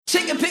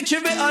Take a picture,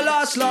 it'll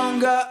last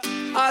longer.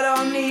 I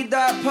don't need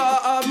that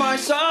part of my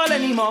soul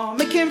anymore.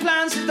 Making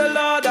plans with the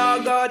Lord our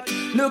God.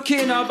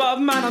 Looking above,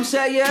 man, I'm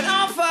saying,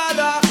 oh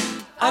Father,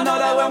 I know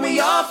that when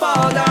we all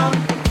fall down,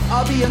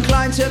 I'll be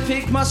inclined to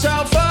pick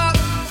myself up.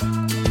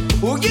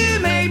 Well, you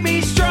made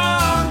me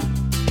strong.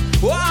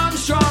 Well, I'm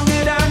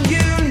stronger than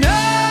you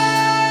know.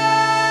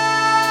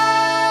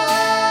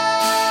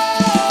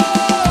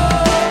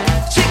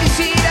 Take a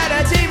seat at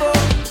a table.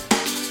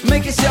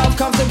 Make yourself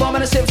comfortable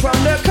and sip from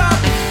the cup.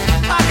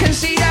 I can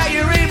see that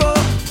you're able.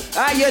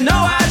 You know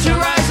how to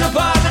rise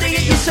above and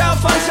get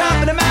yourself on top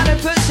of the man that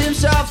puts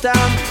himself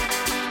down.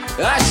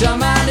 That's a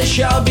man that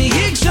shall be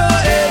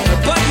exalted.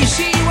 But you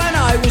see, when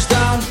I was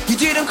down, you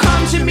didn't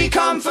come to me,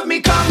 comfort me,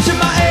 come to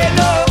my aid.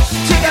 No,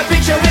 take a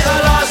picture,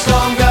 it'll last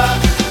longer.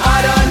 I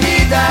don't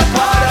need that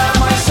part of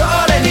my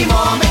soul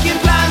anymore.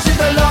 Making plans with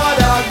the Lord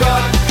our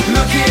God.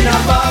 Looking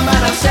above,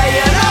 man, I'm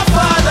saying, oh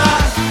Father,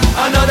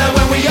 I know that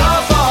when we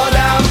all fall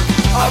down,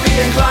 I'll be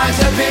inclined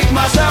to pick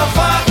myself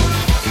up.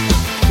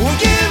 Well,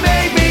 you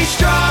made me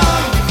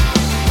strong.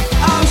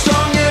 I'm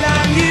stronger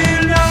than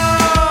you know.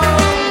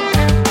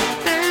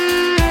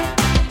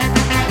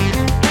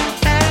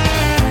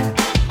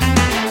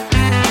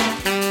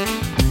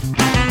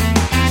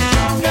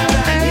 Stronger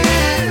than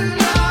you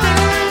know.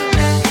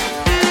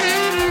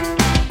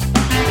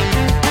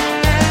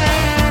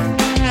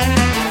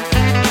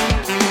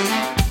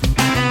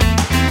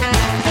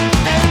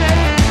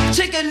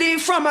 Take a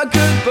leaf from a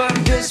good book,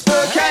 this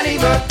book canny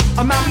book.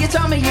 Oh man, you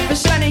tell me if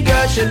it's any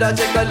good. Should I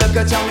take a look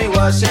and tell me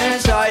what's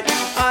inside?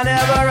 I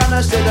never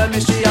understood the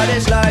mystery of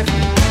this life.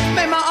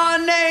 Made my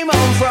own name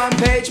on front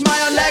page, my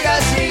own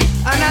legacy,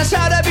 and that's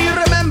how they be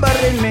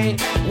remembering me.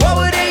 What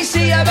would they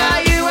see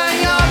about you when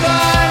you're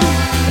gone?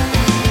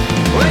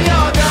 When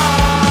you're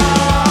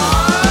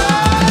gone.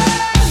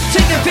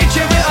 Take a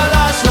picture, it'll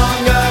last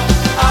longer.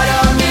 I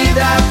don't need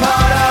that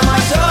part of my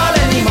soul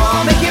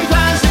anymore. Making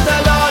plans with the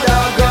Lord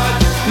our God.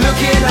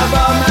 Looking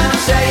above, man,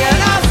 I'm saying,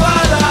 oh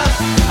Father,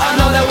 I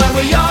know that when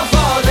we all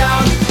fall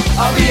down,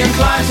 I'll be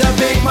inclined to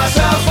pick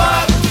myself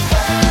up.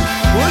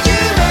 Will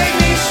you make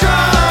me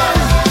strong?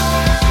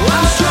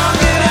 I'm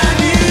stronger than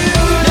you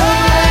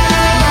know.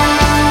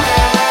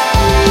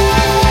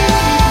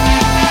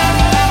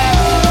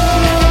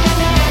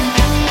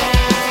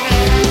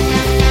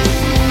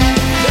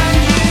 Than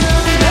you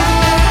know.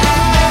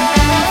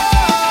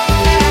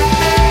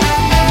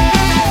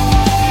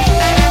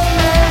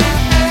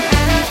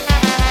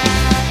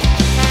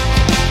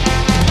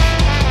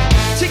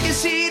 Take a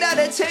seat at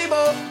the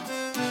table.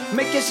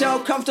 Make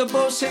yourself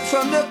comfortable, sip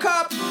from the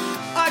cup.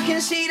 I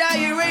can see that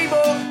you're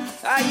able.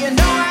 You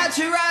know how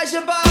to rise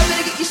above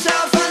and get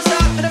yourself on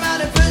top of the man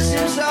that puts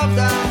himself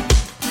down.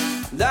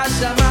 That's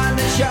a man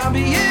that shall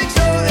be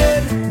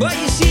exalted. But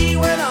you see,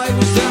 when I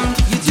was down,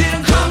 you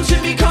didn't come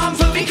to me,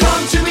 comfort me,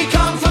 come to me,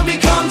 comfort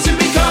me, come to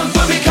me,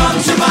 comfort me, come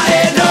to my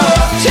head. No,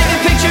 take a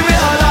picture,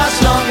 it'll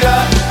last longer.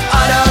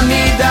 I don't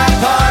need that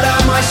part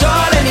of my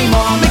soul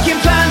anymore.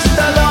 Making plans with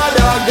the Lord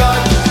our God.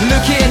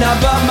 Looking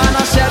above, man,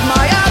 I said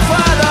my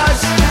fathers.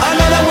 I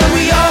know that when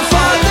we all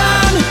fall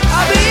down,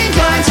 I'll be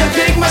inclined to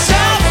pick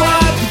myself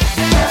up.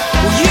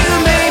 Well, you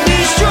made me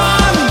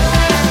strong.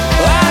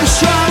 I'm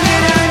stronger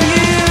than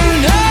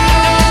you know.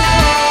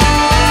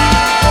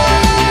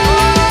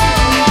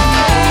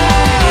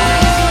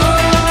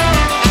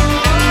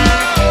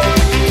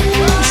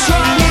 I'm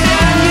stronger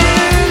than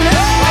you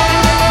know.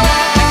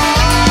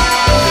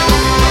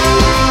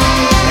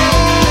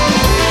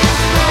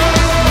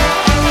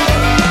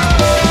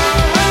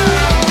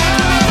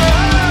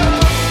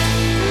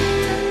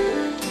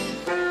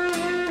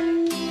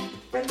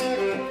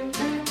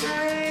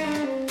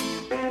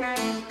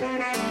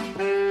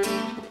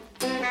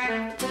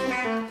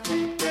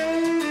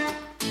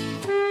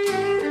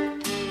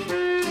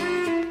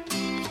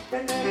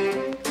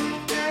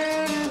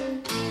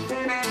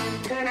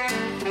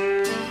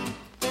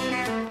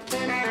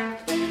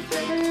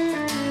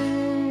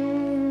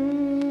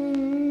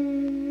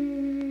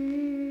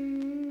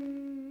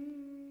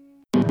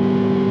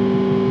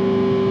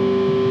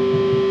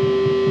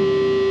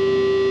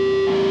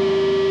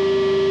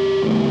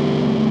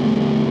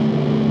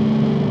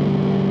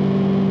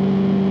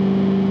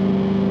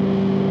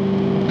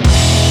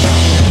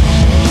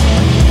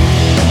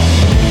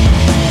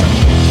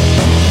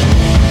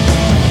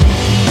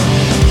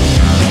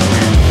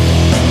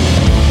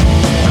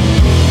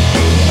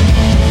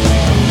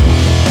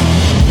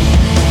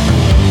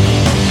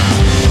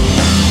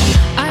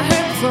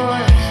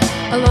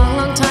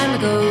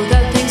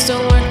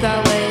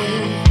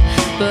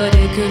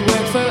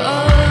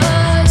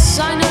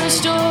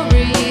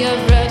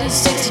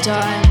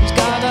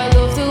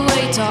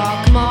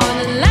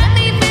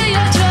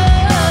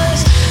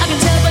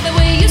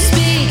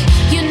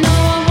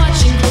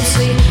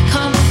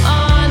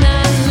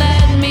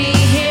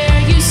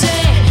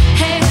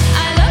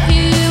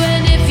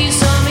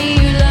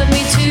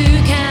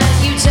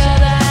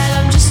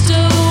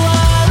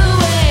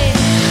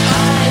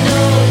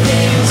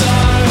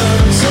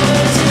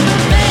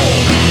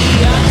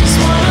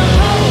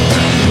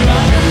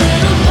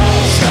 little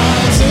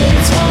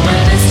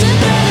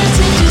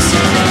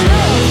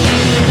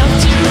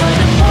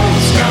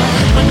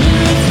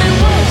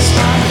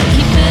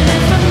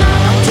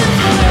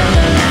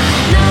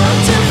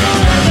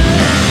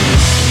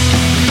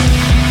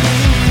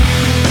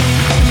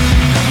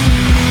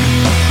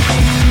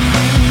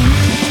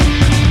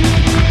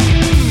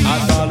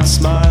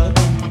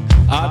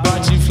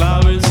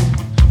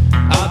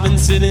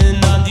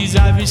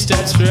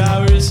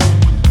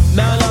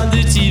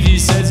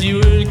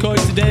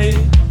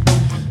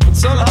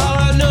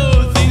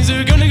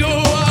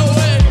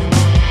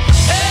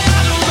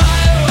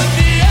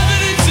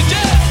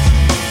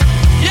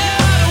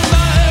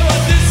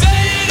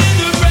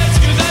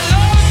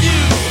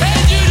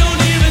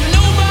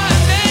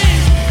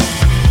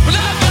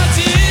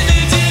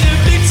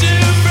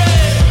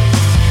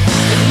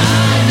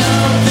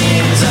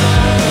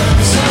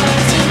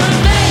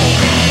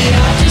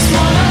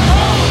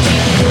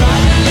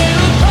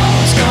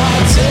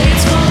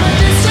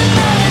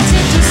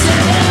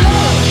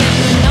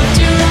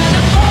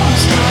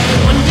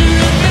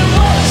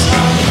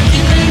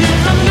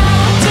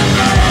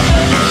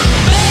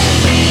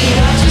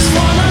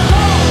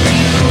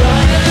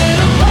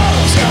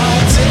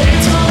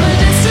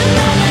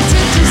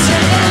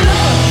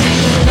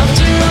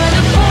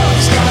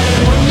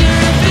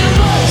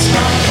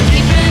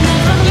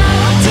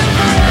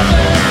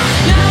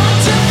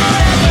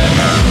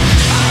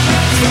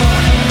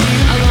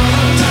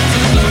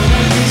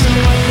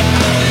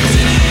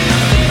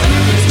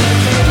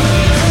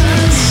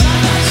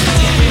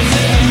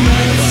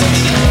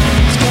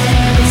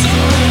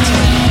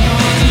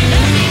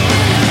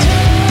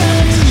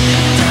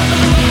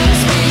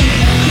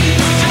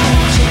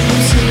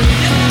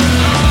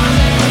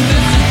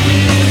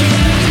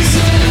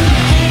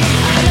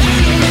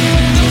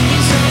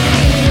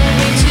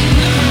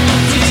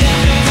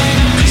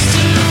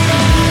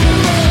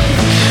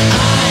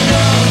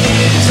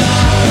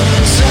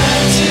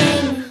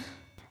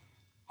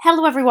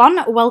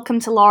everyone, welcome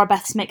to Laura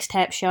Beth's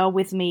Mixtape Show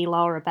with me,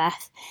 Laura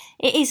Beth.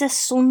 It is a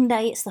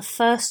Sunday, it's the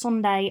first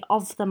Sunday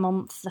of the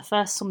month, the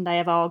first Sunday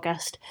of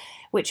August,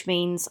 which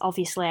means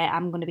obviously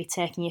I'm going to be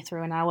taking you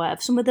through an hour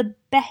of some of the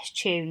best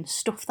tunes,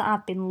 stuff that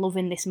I've been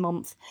loving this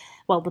month,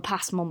 well, the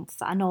past month,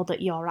 that I know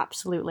that you're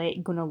absolutely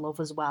going to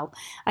love as well.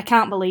 I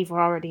can't believe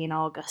we're already in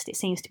August, it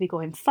seems to be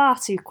going far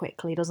too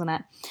quickly, doesn't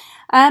it?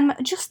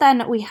 Just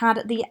then we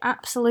had the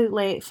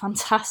absolutely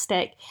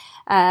fantastic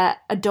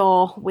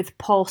Adore with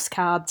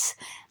Postcards.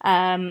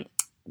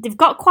 They've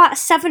got quite a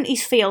 70s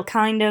feel,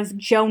 kind of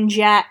Joan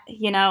Jett,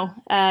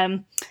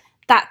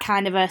 that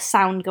kind of a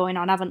sound going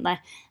on, haven't they?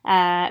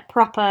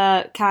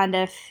 Proper kind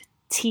of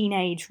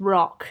teenage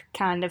rock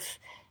kind of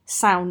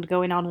sound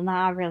going on, and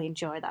I really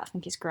enjoy that. I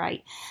think it's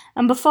great.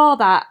 And before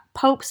that,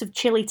 Popes of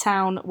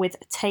Chilitown with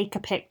Take a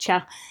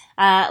Picture.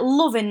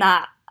 Loving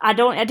that. I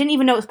didn't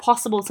even know it was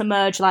possible to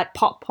merge like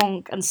pop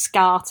punk and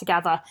ska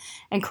together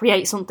and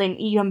create something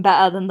even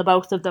better than the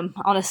both of them.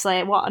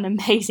 Honestly, what an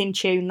amazing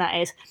tune that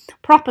is.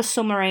 Proper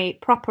summery,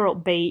 proper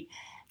upbeat.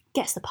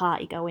 Gets the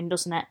party going,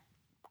 doesn't it?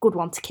 Good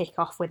one to kick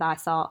off with, I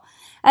thought.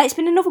 It's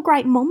been another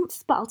great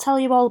month, but I'll tell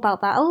you all about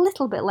that a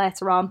little bit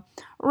later on.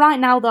 Right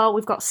now, though,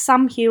 we've got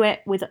Sam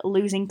Hewitt with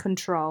Losing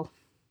Control.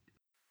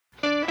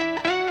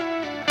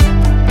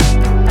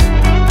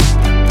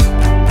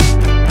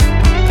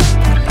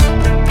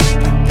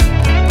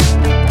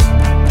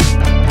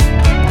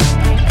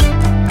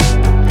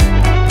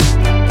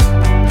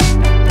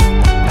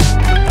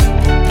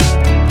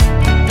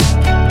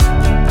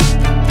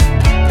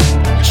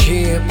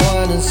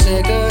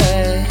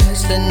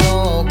 Cigarettes, they're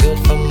no good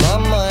for my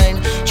mind.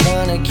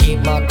 Trying to keep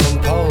my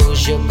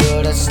composure,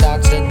 but I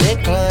start to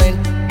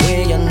decline.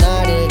 We're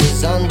united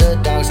as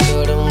underdogs,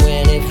 couldn't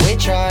win if we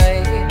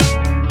tried.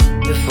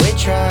 If we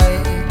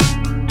tried.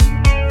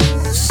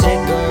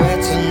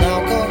 Cigarettes and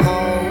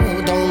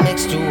alcohol don't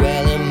mix too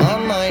well in my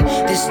mind.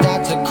 They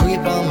start to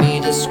creep on me,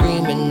 they're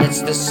screaming,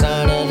 it's the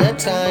sign of the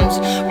times.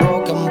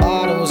 Broken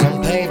bottles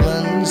on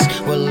pavements,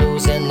 we're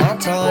losing our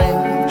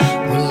time.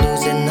 We're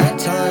losing our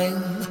time.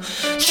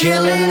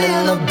 Chilling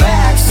in the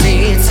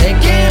backseat,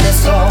 taking it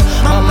slow.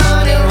 My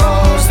mind it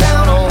rolls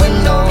down a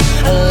window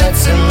and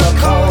lets in the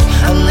cold.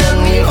 And then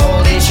we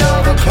hold each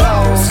other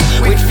close.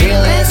 We feel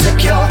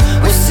insecure,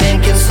 we're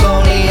sinking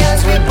slowly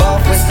as we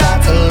start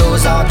to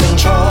lose our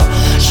control.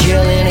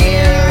 Chilling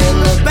here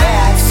in the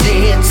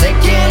backseat,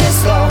 taking it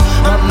slow.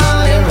 My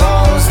mind it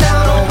rolls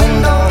down a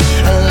window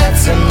and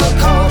lets in the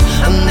cold.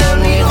 And then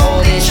we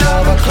hold each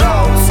other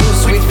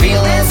close. We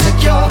feel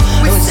insecure,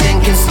 we're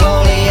sinking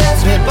slowly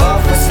as we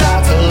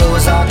start to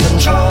lose our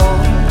control.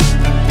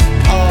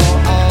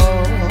 Oh,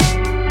 oh.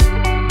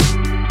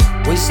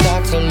 We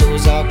start to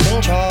lose our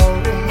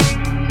control.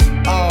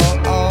 Oh,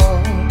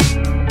 oh.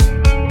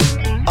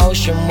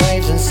 Ocean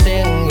waves and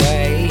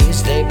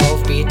stingrays, they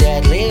both be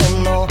deadly,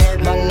 you know.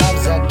 My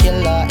love's a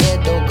killer,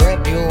 it'll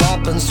grip you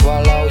up and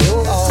swallow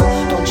you all.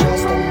 Don't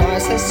trust the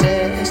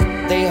narcissist,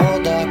 they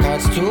hold their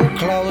cards too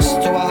close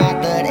to a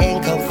heart that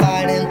ain't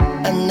confiding.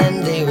 And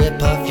then they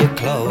rip off your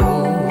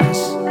clothes,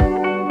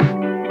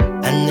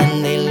 and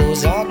then they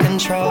lose all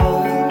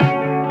control.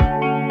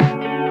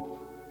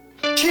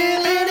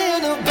 Chilling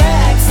in the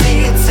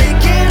backseat,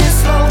 taking it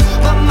slow.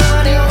 My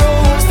mind it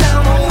rolls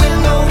down the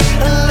window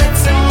and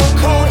lets in the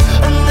cold.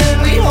 And then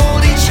we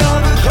hold each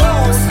other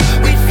close.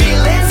 We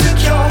feel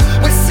insecure,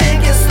 we're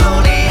sinking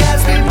slowly as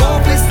we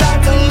start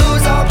to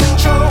lose our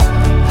control.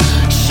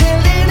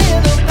 Chilling in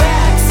the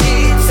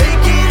backseat,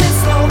 taking it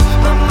slow.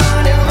 My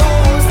mind it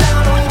rolls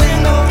down the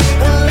window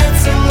and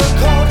lets in the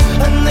cold.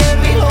 And then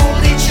we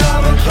hold each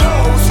other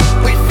close.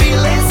 We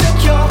feel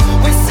insecure,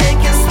 we're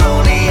sinking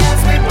slowly as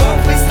we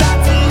start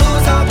to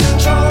lose our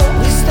control.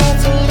 We start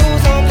to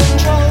lose our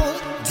control.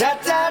 Da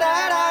da da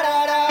da da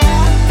da da.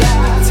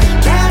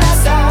 Get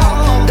us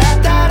down. Da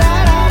da da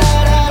da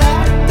da da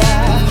da.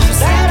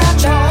 Set our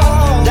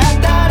jaw. Da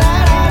da da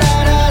da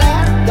da da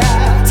da.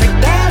 Take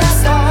that us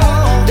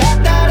down. Da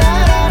da da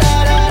da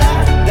da da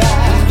da.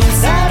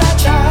 Set our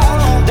jaw.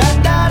 Da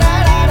da da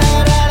da da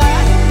da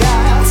da.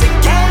 Take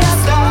that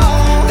us down.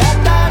 Da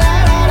da da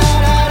da da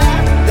da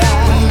da.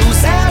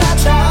 Set our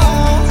jaw.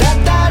 Da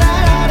da da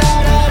da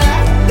da da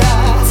da.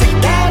 Take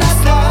that us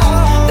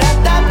down. Da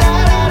da da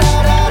da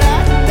da da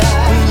da.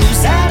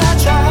 Set our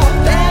jaw.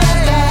 Da da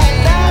da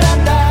da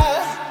da.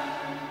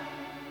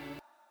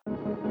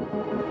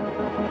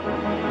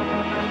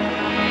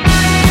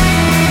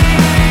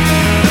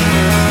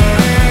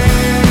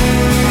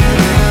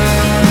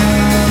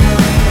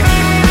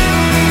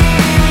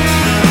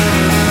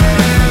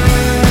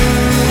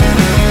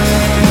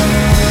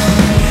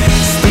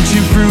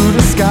 Reaching through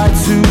the sky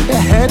to the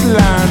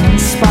headland.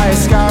 Spy a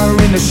scar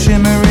in the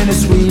shimmer in a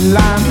sweet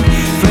land.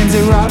 Flames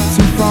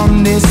erupting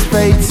from this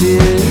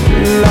fated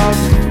love.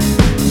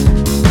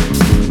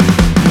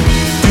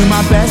 Do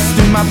my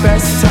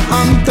best to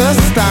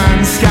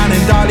understand.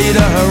 Scanning darkly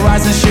the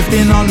horizon,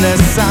 shifting on the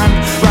sand.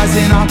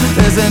 Rising up,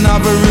 there's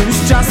another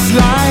who's just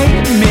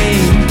like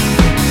me.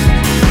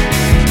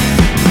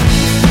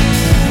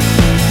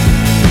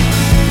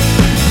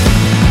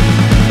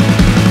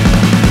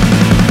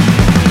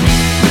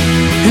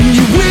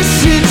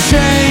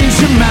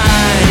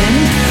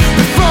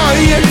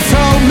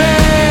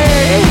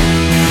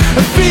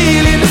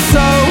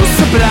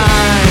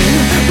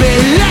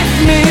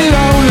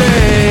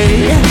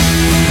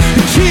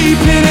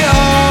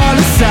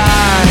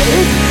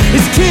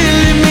 It's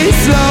killing me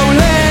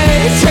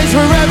slowly. Change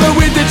forever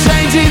with the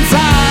changing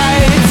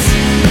tides.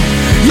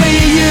 Yeah,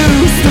 you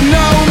used to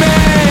know me.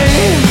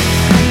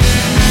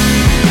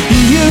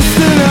 You used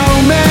to know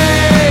me.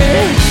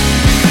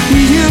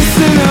 You used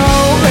to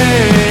know me.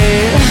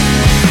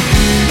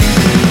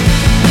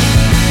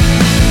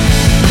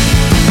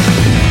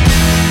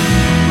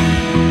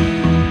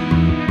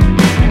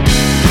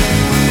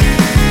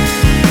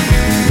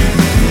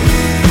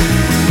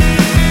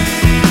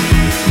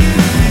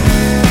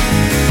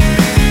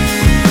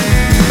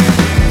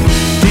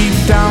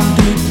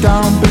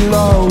 Down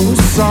below,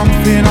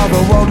 something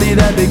otherworldly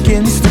that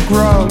begins to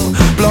grow,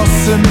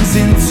 blossoms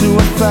into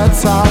a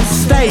fertile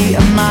state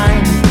of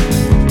mind.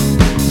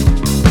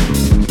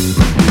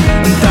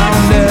 And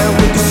down there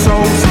with the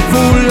souls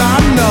full,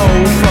 I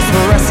know,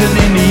 phosphorescent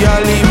in the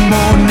early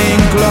morning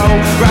glow.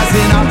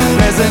 Rising up,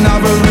 there's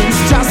another who's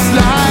just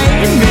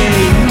like me.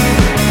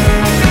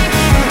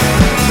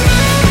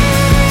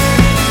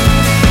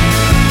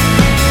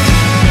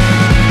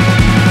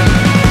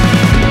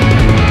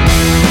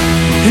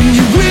 And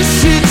you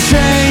wish you'd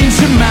change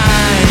your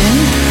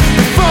mind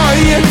before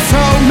you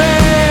told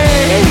me.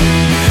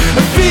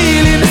 A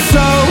feeling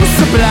so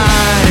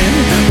sublime,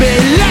 but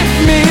it left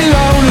me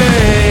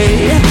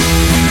lonely.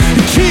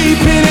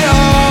 Keeping it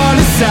all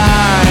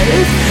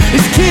aside,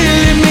 it's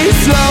killing me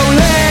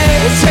slowly.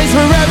 Change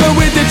forever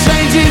with the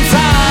changing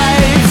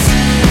tides.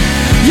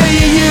 Yeah,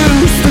 you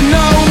used to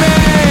know me.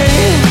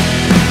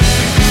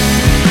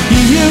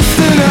 You used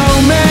to know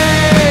me.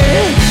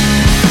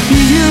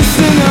 You used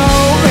to know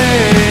me.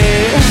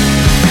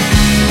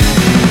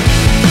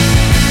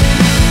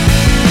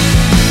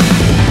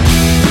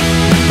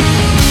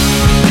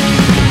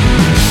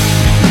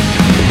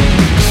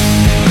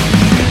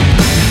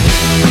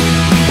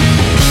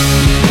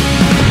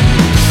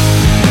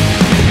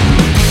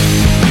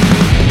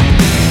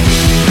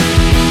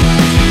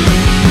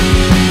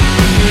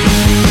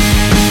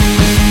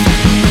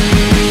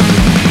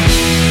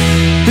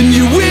 And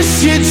you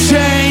wish you'd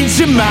change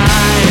your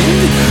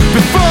mind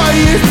before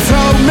you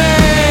told me.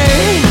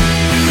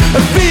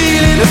 A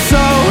feeling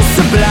so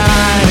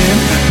sublime,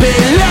 but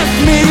it left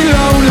me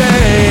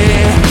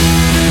lonely.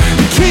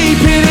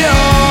 Keeping it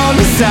all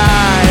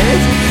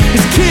aside,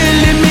 it's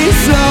killing me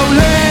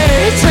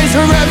slowly. Change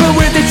forever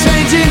with the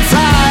changing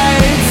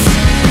tides.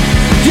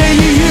 Yeah,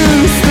 you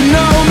used to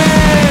know me.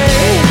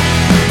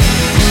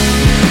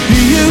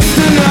 You used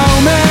to know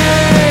me.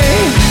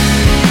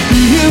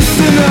 You used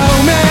to know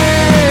me.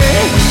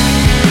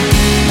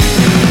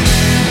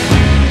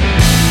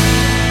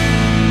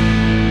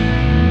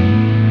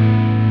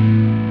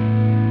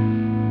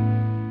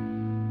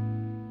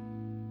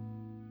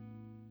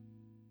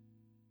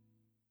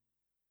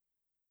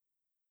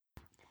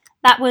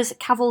 That was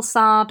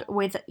Cavalsard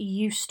with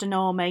Used to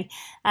Know Me.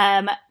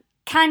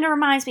 Kind of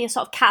reminds me of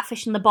sort of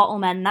Catfish and the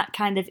Bottlemen, that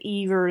kind of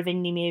era of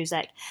indie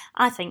music.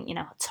 I think,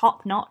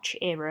 top-notch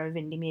era of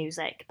indie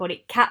music, but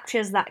it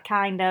captures that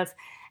kind of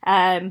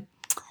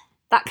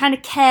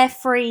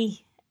carefree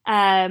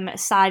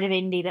side of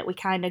indie that we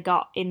kind of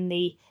got in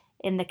the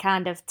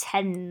kind of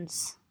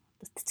tens.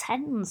 The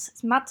tens.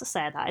 It's mad to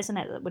say that, isn't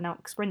it? That we're now,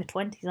 because we're in the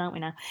 20s, aren't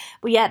we now?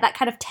 But yeah, that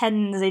kind of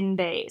tens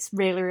indie. It's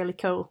really, really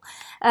cool.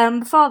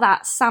 Before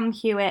that, Sam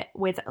Hewitt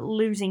with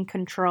Losing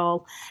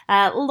Control.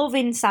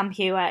 Loving Sam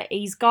Hewitt.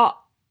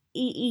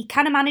 He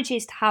kind of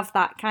manages to have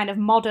that kind of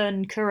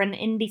modern, current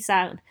indie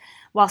sound,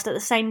 whilst at the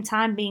same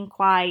time being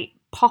quite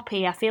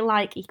poppy. I feel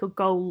like he could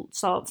go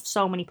sort of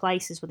so many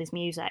places with his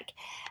music.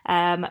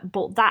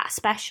 But that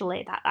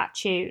especially, that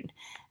tune,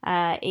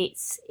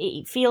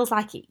 it feels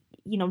like it,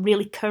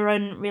 really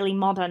current, really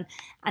modern,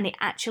 and it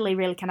actually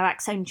really kind of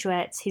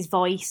accentuates his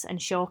voice and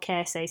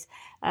showcases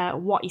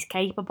what he's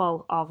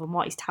capable of and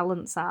what his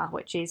talents are,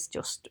 which is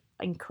just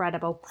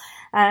incredible.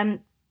 As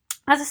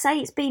I say,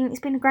 it's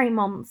been a great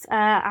month.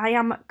 I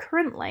am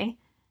currently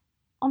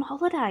on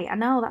holiday. I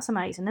know, that's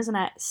amazing, isn't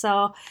it?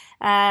 So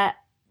I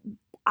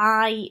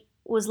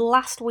was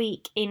last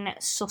week in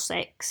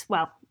Sussex,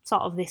 well,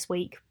 sort of this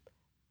week.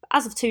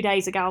 As of 2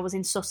 days ago, I was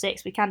in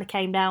Sussex. We kind of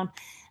came down,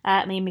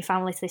 me and my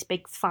family, to this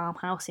big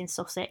farmhouse in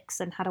Sussex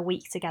and had a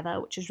week together,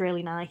 which was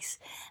really nice.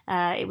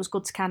 It was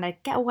good to kind of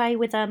get away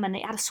with them, and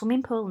it had a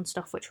swimming pool and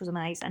stuff, which was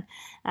amazing,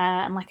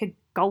 and like a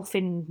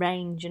golfing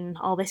range and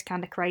all this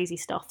kind of crazy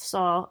stuff.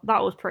 So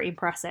that was pretty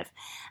impressive.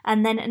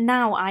 And then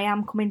now I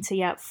am coming to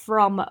you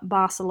from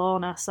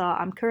Barcelona. So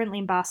I'm currently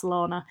in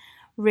Barcelona,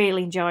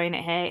 really enjoying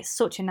it here. It's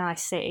such a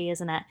nice city,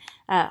 isn't it?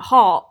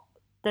 Hot.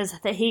 There's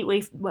the heat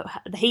wave.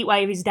 The heat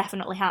wave is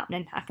definitely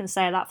happening. I can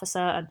say that for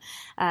certain.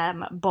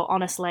 But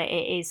honestly,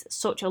 it is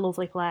such a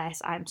lovely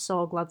place. I'm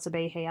so glad to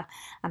be here,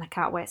 and I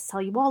can't wait to tell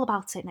you all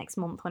about it next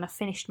month when I've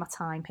finished my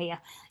time here,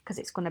 because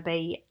it's going to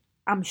be,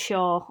 I'm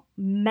sure,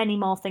 many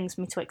more things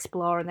for me to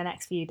explore in the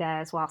next few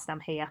days whilst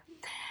I'm here.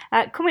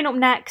 Coming up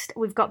next,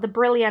 we've got the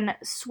brilliant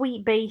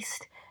Sweet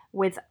Beast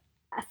with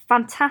a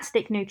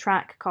fantastic new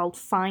track called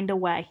Find a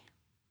Way.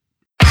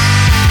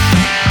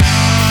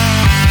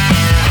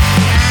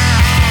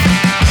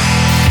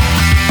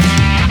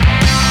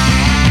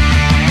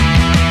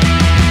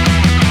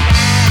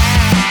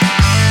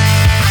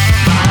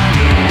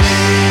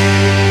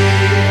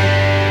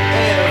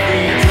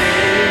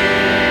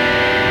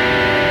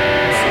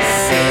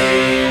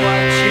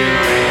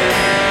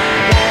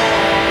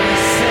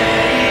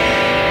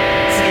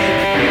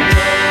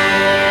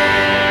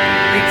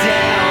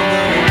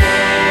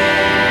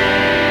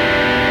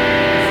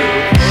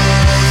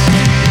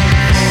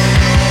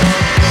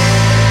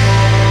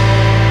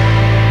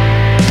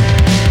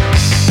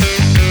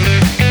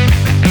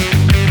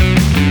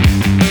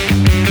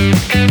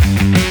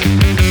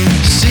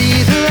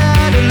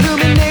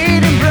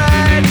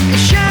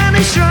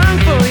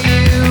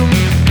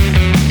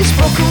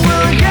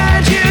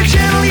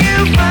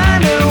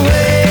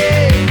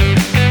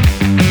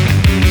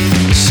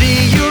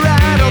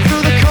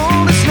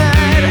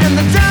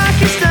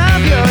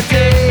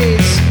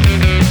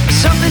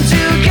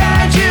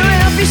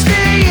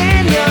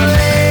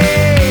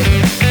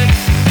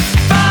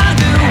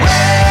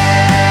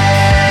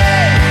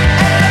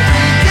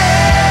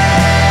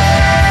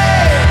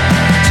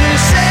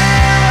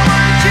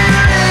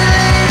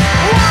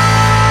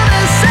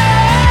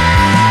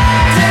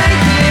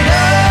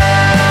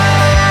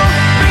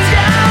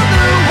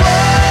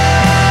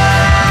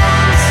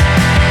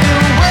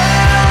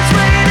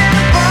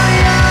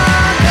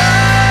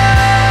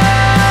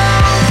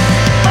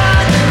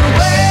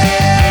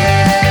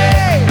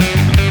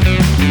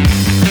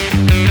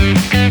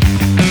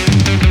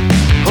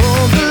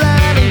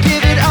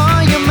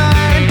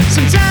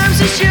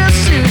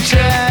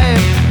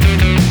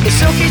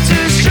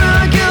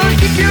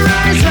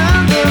 always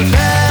on the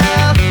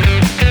path.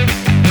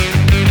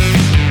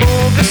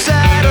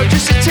 Oversight or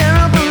just a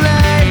terrible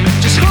lie.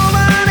 Just hold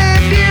on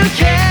if you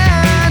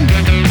can.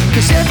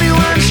 'Cause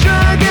everyone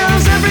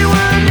struggles,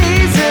 everyone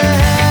needs a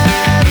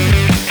hand.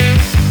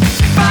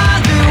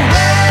 Find a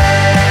way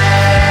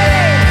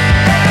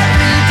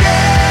every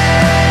day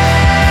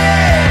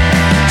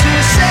to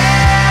say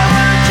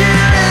what you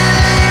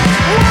really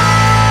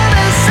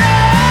wanna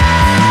say.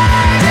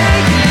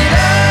 Take it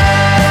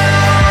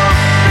all,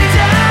 break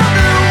down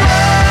the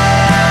walls.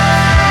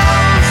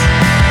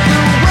 The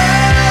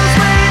world's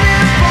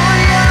waiting for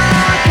your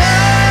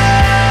call.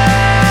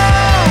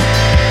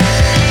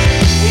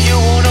 You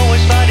won't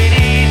always find it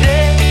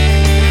easy.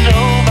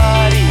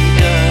 Nobody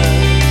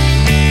does.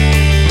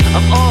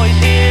 I'm always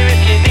here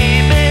if you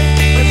need me.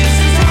 But just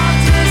to talk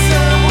to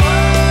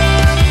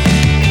someone.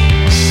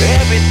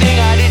 Everything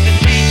I did to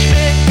teach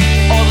me,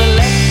 all the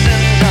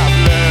lessons I've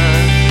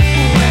learned.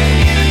 When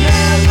you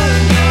never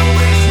know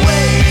which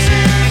way to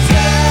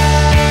turn,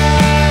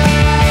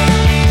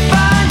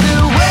 find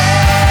a way.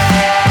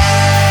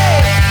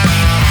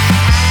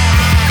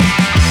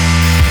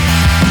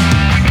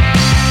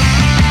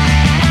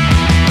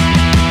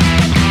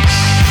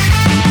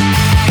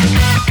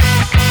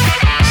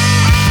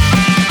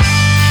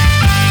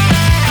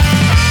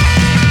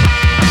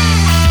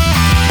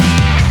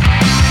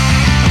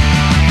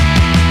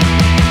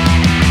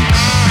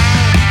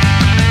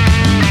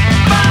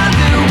 Find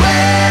a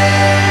way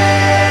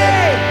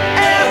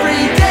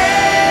every day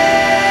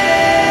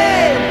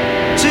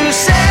to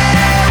say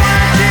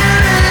what you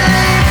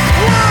really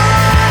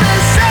wanna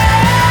say.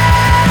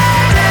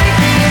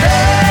 Take it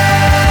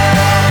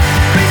all,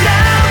 break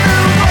down the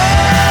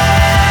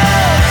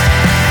walls.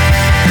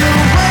 The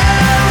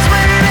world's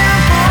waiting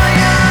for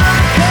your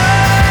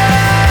call.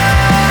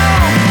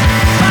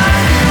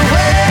 Find a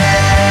way.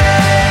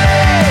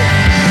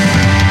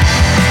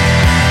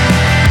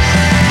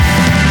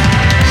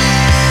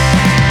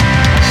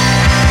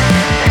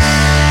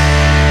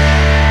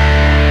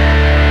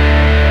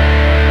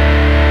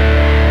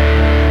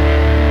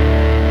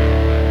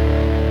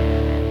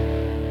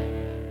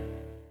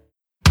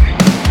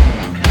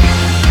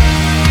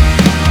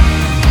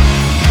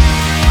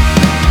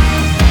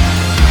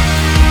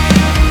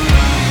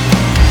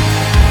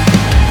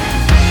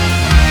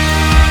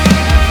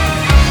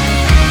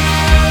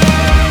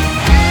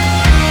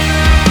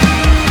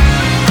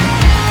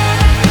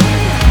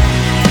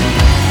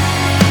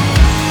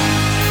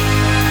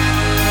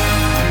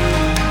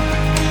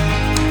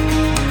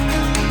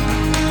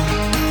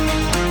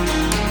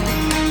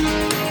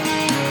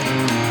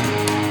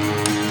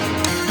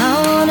 I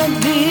wanna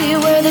be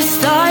where the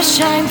stars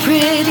shine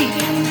pretty.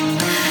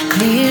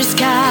 Clear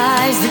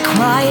skies, the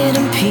quiet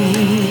and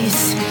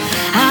peace.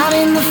 Out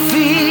in the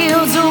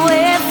fields,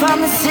 away from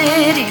the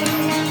city.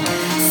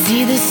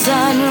 See the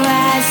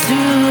sunrise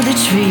through the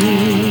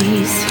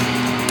trees.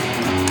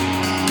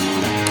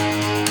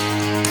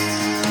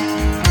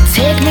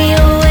 Take me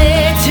away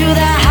to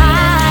the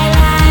high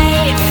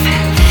life.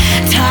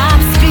 Top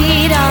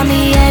speed on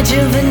the edge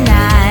of a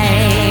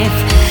knife.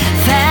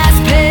 Fast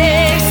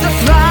pace to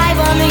thrive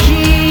on the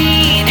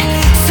heat.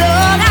 So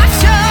not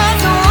sure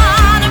to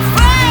want a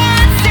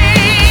fancy.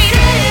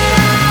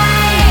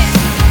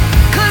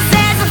 Cause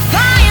there's a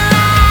fine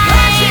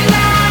line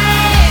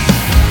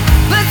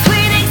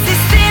between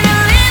existing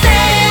and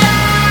living.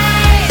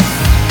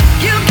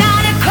 You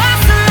gotta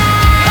cross the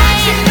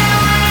line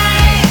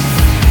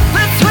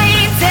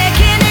between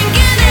taking and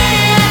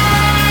giving.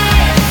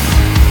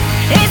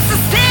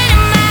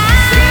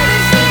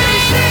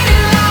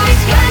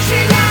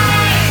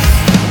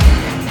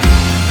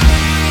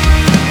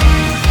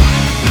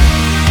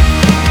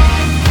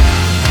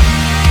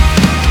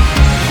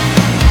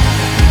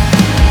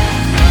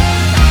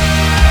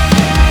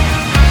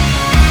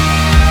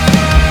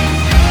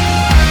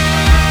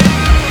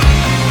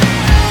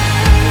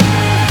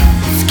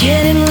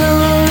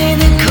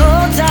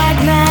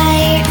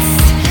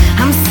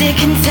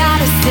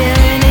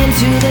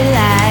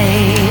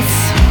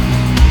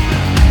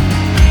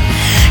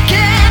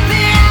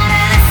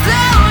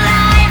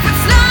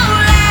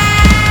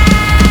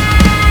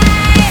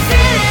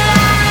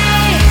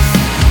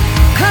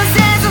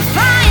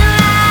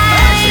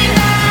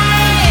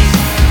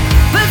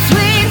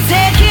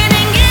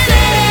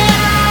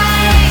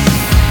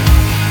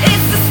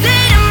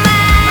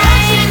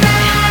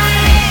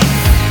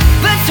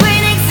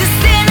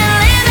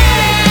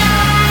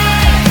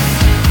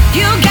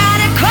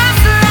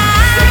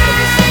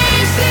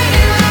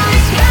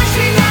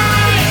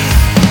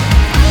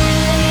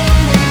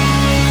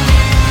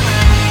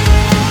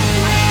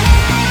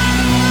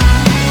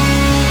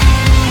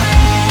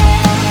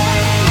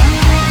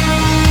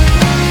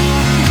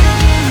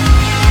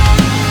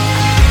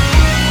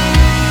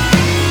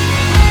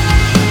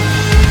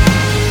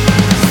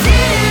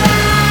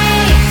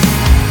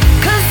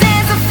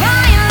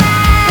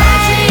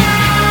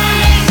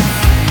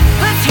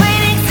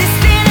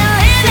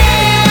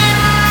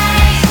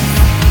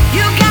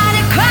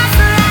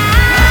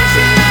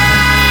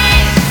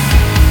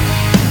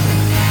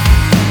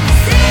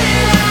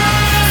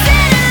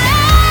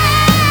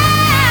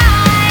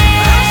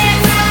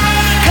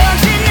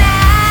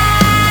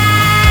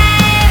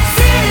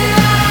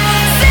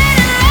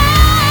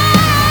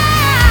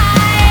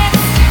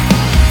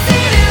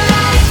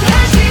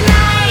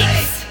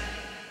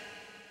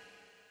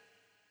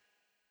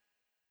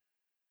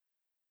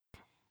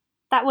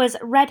 That was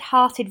Red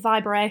Hearted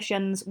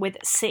Vibrations with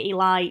City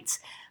Lights.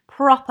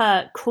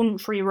 Proper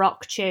country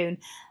rock tune.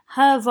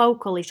 Her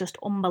vocal is just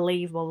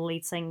unbelievable, the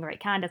lead singer. It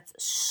kind of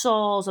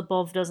soars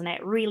above, doesn't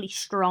it? Really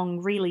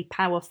strong, really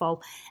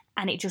powerful,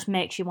 and it just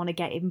makes you want to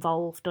get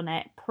involved, doesn't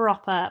it?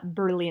 Proper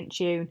brilliant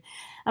tune.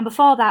 And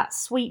before that,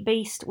 Sweet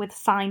Beast with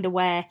Find a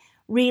Way.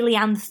 Really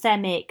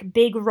anthemic,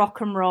 big rock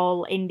and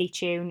roll indie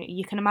tune.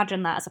 You can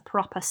imagine that as a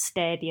proper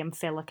stadium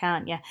filler,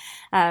 can't you?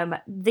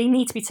 They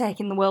need to be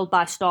taking the world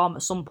by storm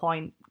at some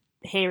point.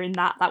 Hearing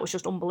that was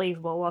just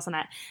unbelievable, wasn't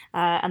it?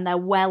 And they're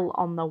well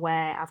on the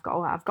way. I've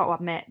got to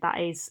admit, that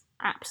is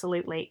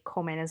absolutely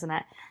coming, isn't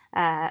it?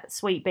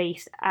 Sweet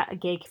Beast at a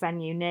gig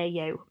venue near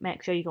you.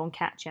 Make sure you go and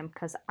catch him,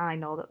 because I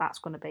know that that's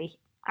going to be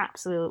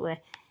absolutely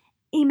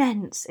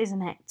immense,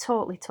 isn't it?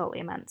 Totally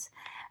immense.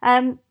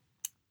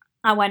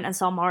 I went and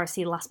saw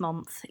Morrissey last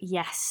month.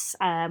 Yes,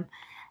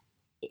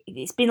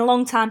 it's been a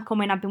long time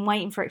coming. I've been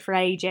waiting for it for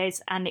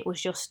ages, and it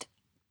was just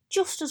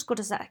as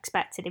good as I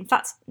expected. In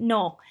fact,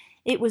 no,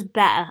 it was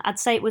better. I'd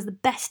say it was the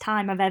best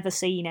time I've ever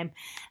seen him.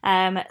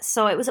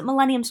 So it was at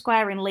Millennium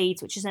Square in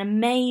Leeds, which is an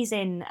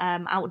amazing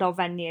outdoor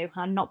venue.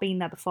 I'd not been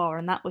there before,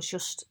 and that was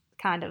just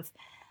kind of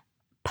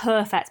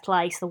perfect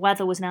place. The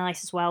weather was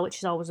nice as well, which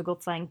is always a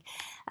good thing.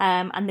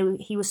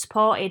 And he was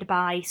supported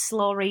by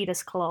Slow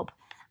Readers Club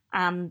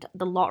and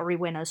the Lottery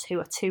Winners, who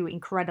are two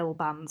incredible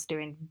bands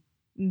doing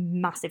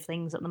massive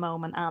things at the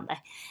moment, aren't they?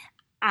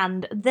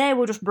 And they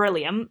were just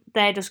brilliant.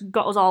 They just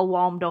got us all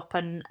warmed up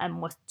and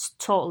were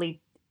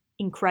totally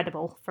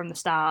incredible from the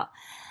start.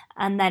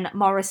 And then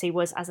Morrissey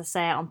was, as I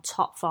say, on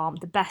top form,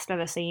 the best I've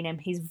ever seen him.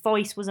 His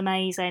voice was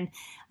amazing.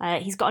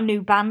 He's got a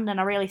new band, and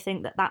I really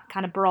think that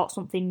kind of brought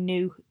something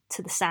new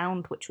to the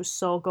sound, which was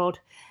so good.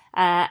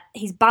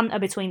 His banter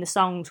between the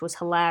songs was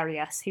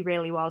hilarious. He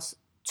really was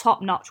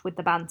top notch with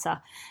the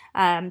banter.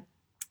 And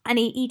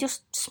he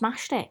just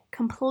smashed it,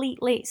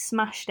 completely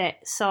smashed it.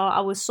 So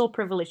I was so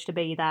privileged to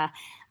be there.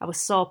 I was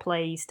so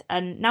pleased.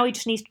 And now he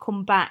just needs to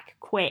come back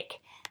quick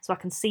so I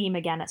can see him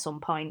again at some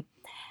point.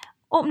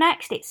 Up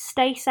next, it's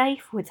Stay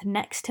Safe with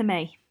Next to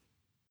Me.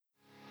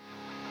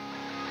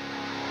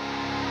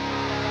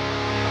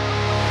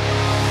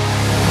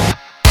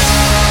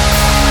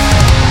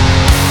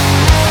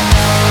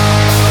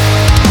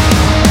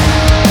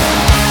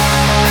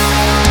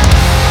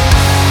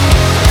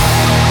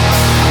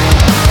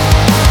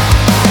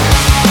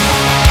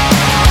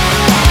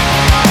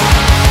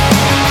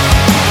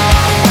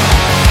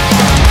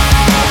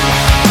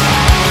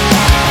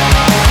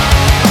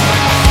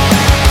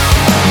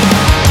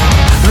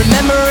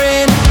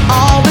 Remembering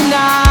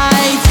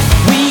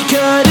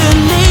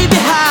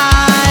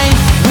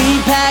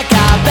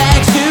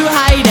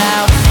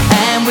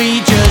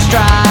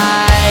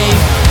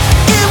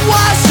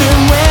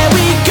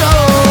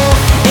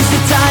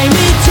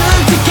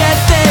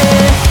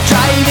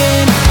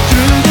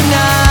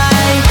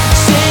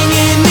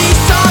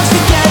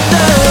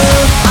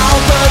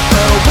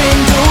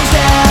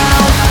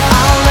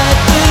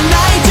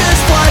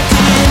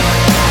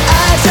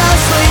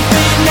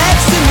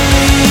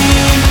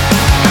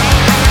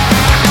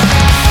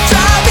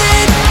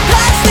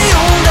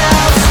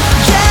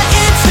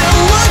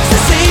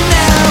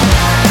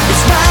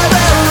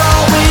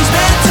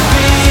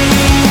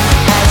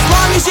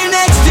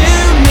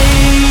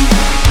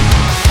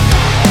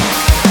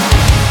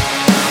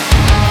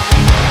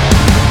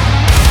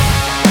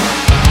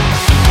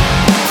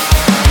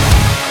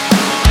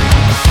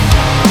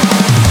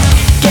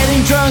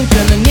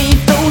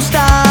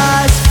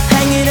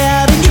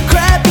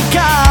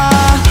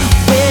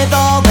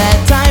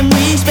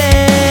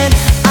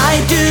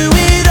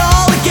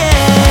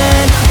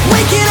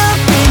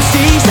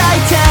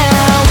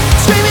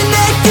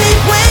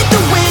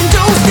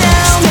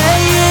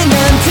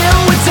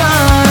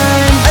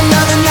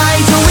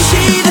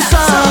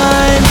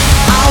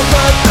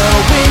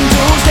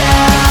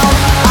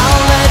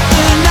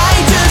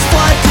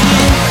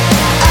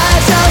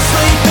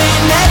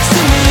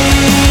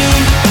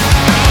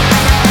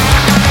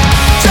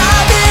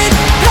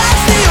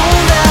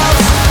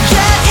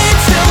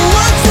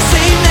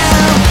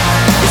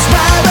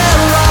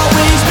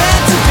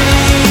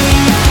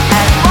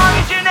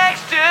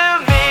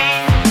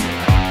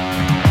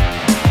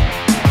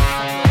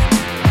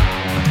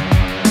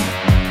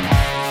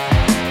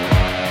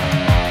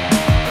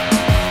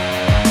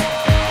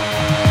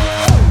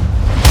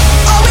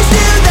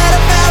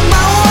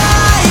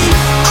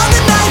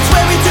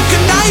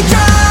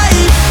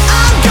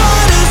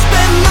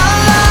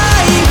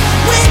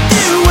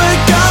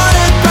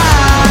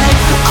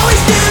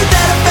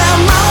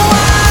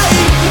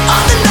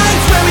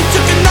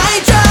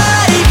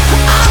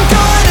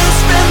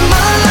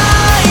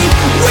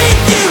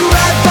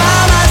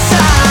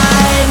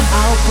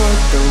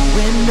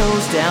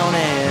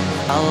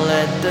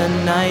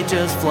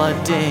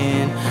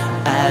flooding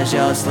as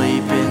you're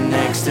sleeping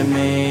next to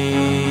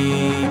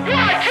me.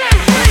 I'll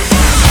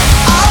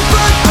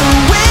put the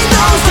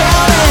windows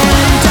down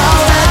and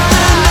I'll let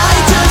the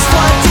night just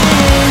flood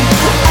in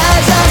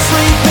as you're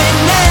sleeping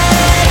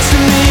next to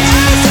me.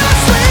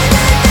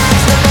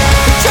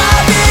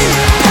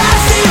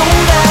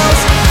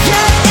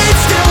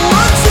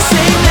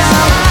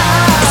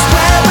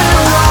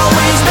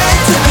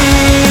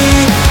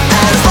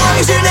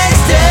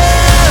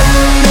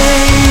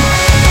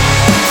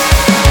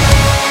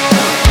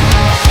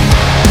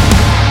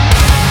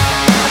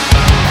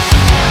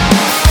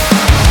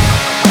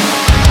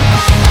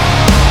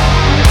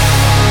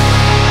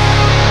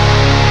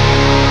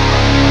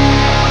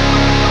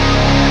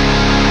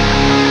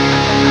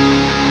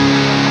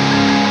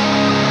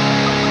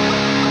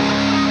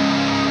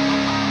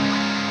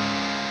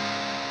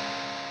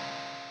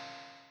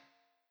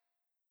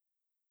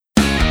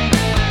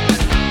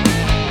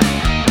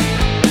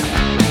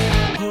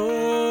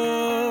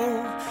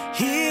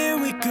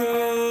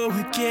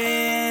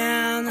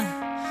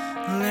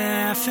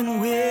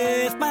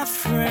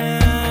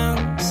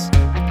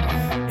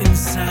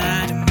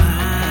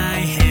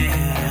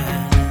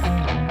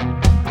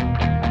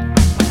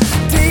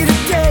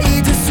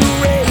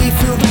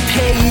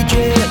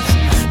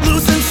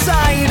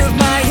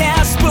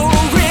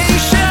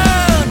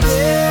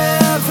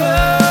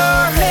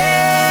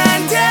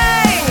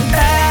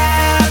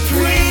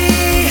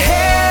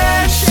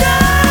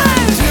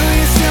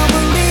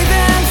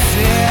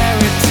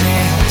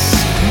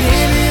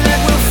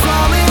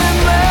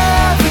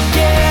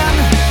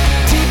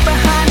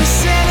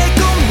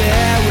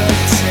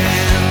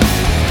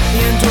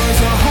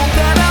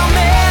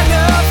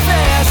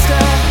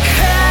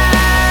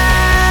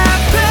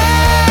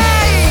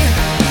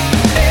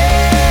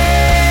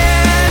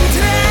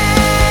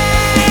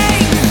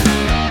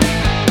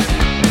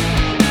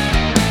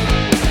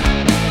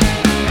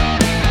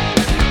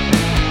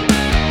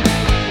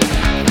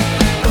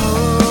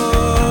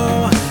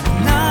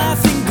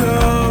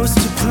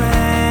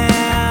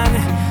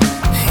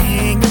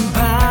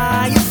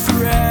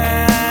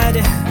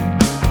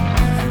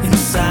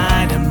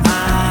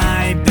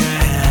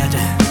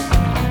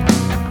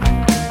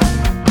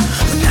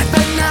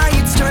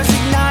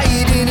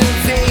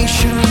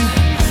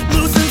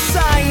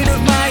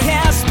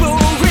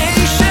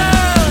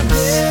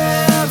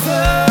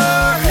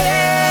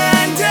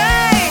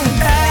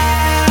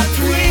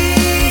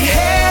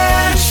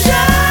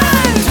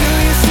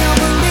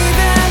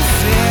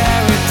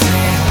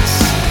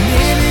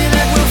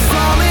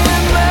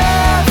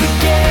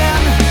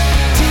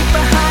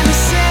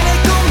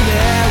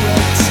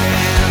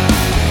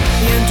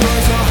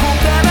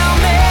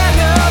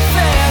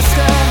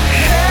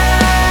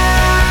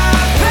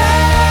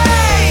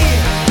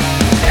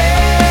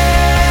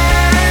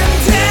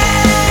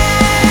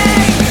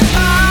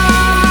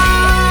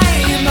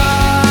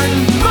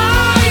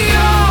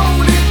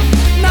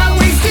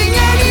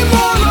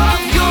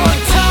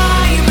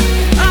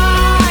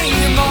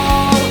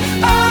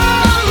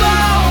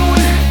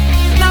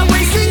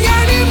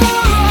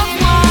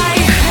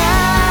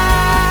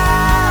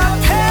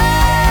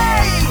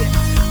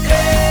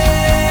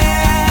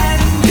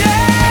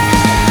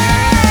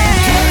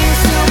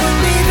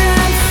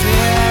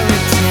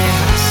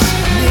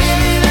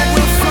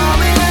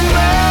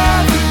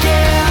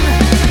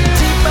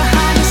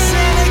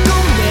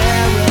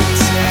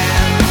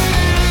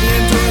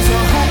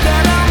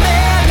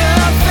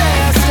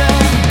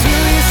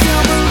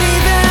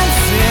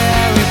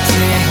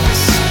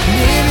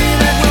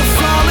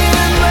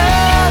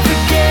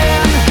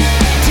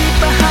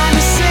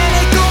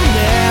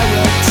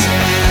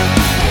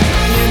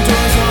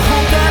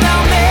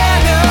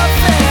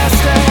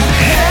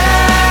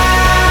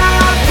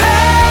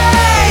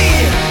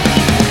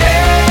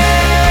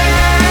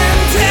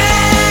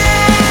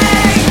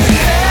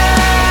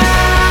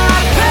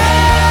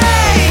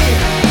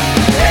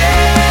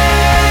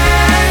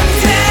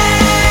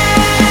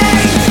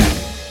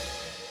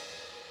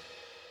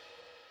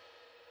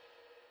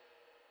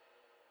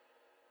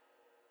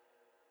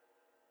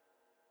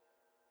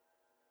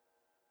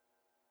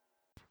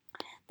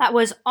 That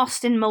was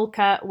Austin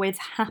Mulcair with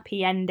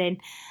Happy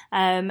Ending.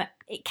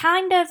 It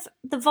kind of,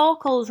 the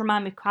vocals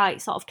remind me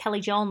quite sort of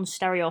Kelly Jones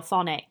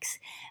Stereophonics,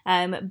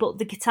 but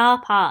the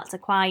guitar parts are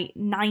quite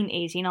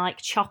 90s, you know, like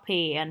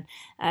choppy and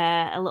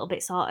a little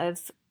bit sort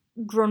of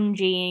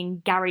grungy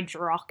and garage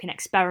rock and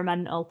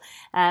experimental.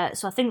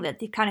 So I think that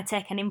they've kind of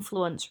taken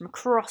influence from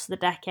across the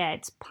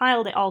decades,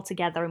 piled it all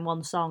together in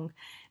one song,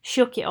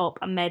 shook it up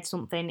and made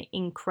something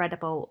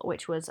incredible,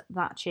 which was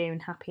that tune,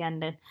 Happy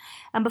Ending.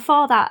 And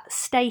before that,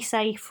 Stay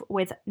Safe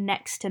with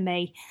Next to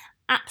Me.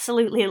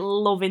 Absolutely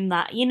loving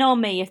that. You know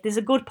me, if there's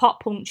a good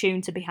pop punk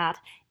tune to be had,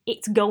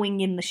 it's going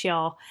in the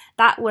show.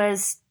 That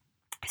was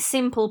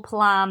Simple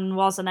Plan,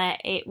 wasn't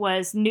it? It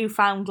was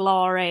Newfound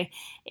Glory.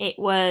 It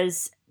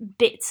was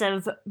bits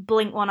of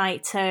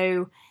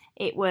Blink-182.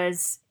 It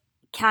was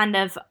kind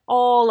of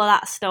all of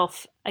that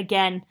stuff,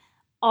 again,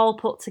 all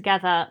put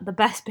together, the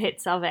best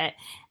bits of it.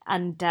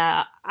 And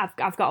I've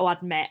got to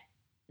admit,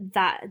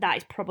 that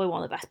is probably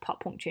one of the best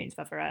pop punk tunes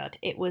I've ever heard.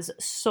 It was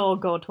so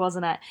good,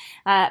 wasn't it?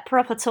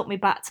 Proper took me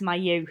back to my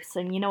youth,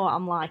 and you know what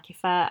I'm like.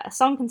 If a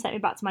song can take me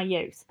back to my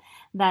youth,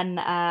 then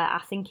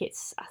I think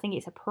it's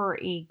a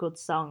pretty good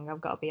song.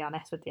 I've got to be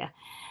honest with you.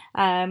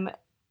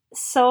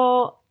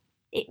 So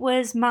it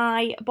was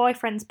my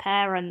boyfriend's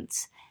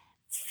parents'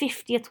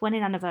 50th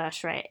wedding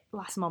anniversary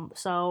last month.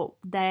 So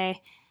their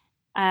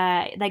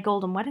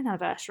golden wedding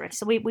anniversary.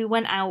 So we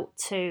went out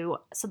to,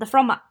 so they're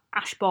from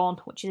Ashbourne,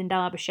 which is in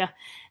Derbyshire.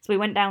 So we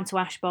went down to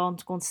Ashbourne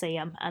to go and see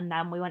them, and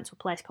then we went to a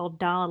place called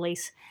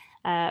Darley's,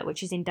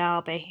 which is in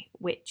Derby,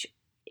 which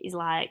is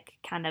like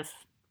kind of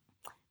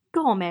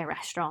gourmet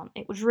restaurant.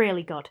 It was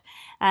really good,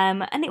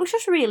 and it was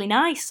just really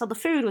nice. So the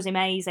food was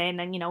amazing,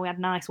 and you know, we had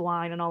nice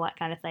wine and all that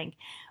kind of thing.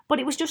 But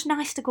it was just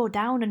nice to go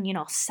down and, you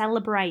know,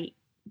 celebrate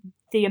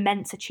the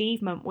immense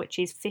achievement, which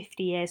is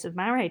 50 years of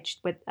marriage.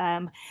 With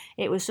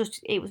it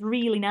was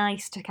really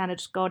nice to kind of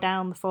just go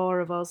down, the four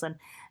of us, and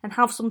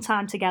have some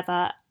time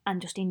together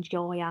and just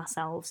enjoy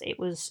ourselves. It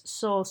was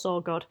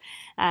so good,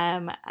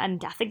 and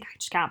I think I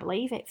just can't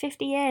believe it.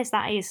 50 years,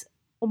 that is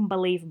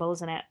unbelievable,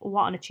 isn't it?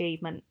 What an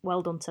achievement.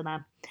 Well done to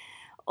them.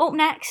 Up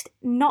next,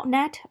 Not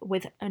Ned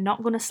with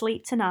Not Gonna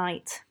Sleep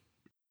Tonight.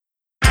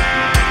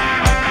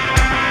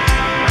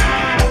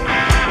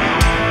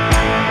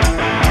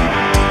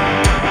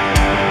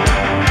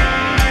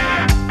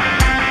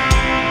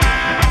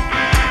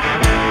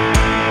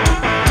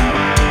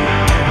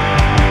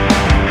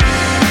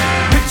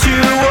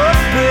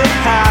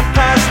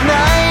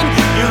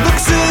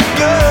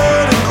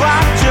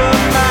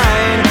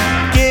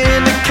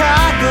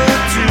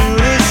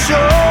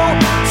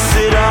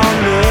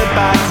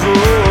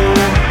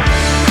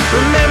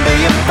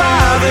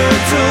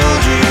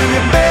 Told you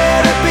you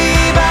better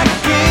be back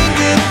in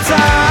good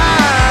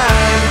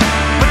time,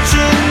 but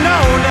you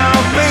know now,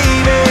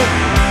 baby,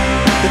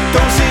 that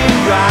don't seem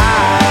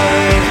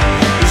right.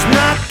 He's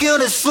not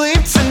gonna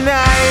sleep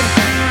tonight.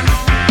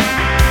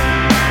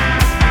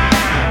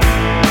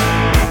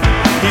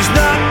 He's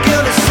not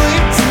gonna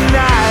sleep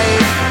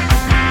tonight.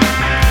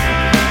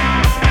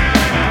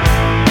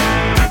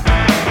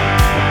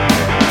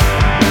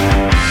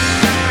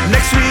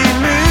 Next we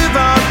move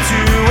on to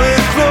a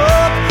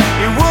club.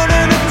 He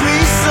wouldn't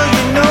agree,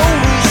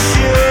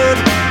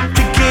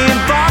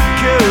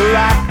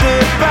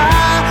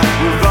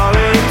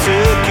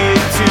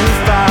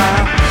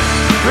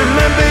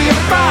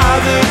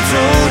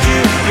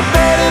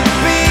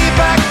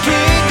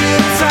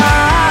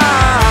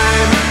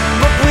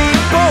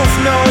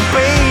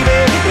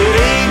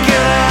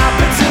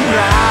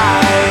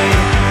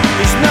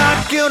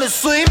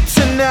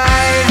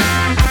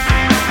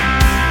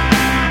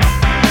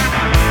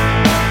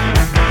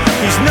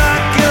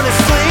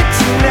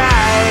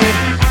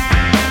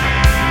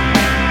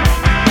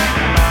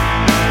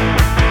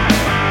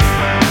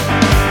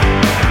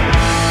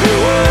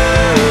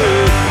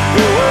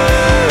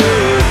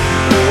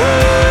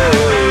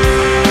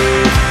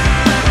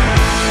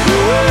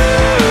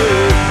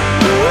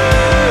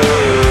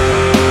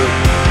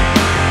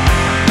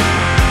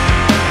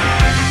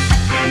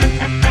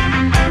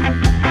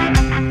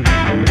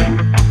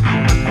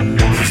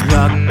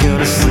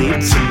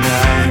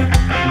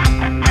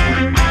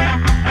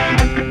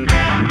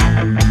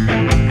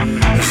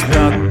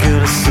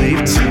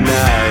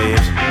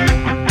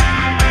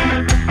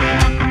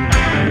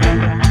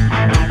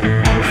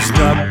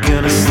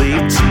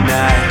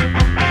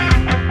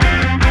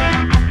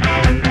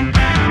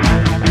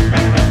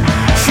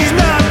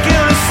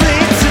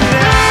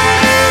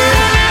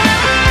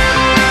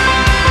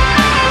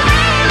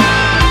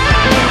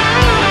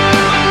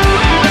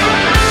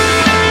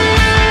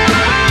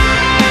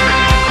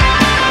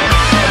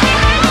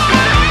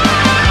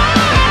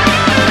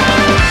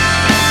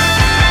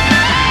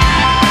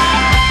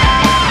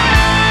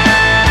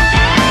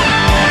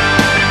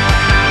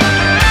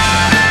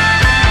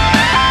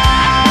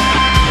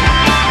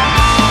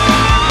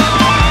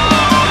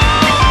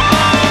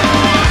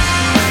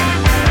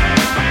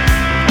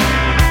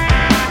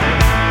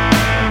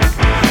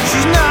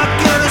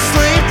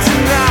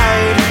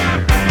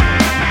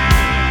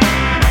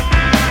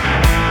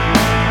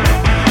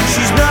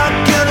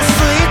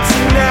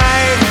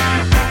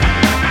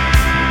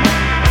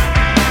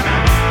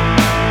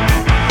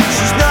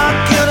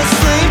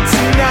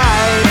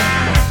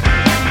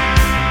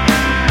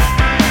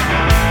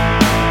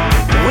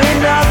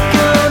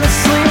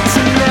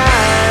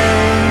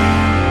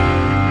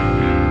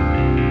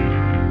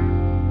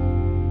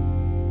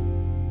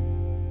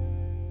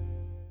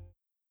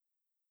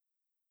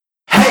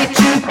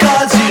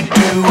 'cause you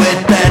do it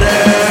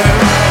better.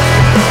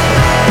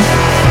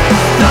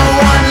 No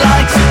one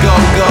likes a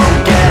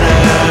go-go-getter.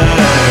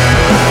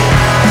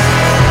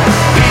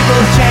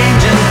 People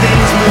change and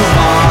things move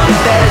on,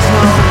 there's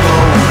no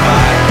going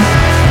back.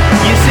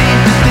 You seem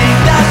to think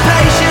that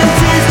patience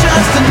is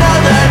just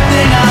another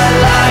thing I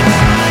like.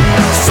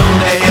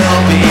 Someday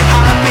you'll be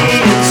happy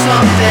and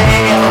someday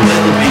I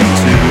will be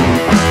too.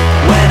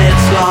 When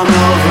it's long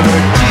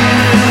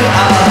overdue,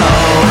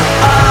 oh,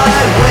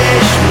 I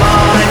wish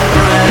my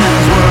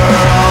friends were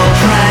all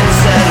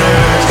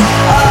trendsetters.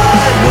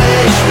 I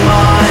wish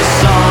my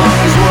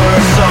songs were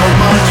so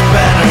much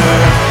better.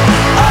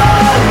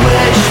 I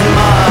wish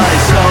my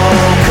soul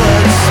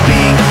could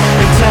speak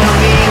and tell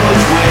me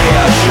which way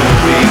I should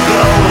be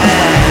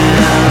going.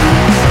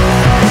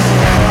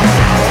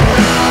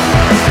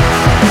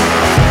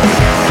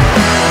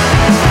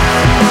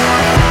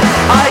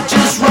 I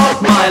just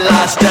wrote my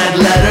last dead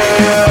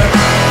letter.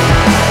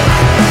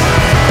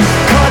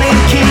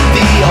 Couldn't keep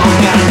the old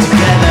gang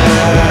together.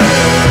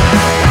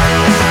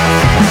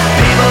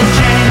 People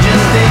change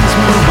and things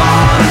move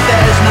on,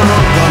 there's no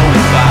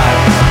going back.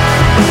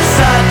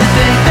 Sad to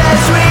think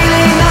there's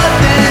really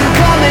nothing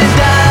coming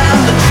down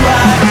the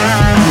track.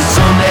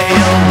 Someday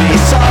you'll be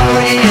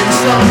sorry and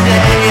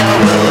someday I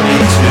will be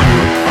too.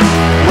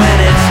 When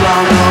it's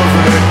long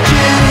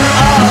overdue,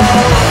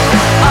 oh,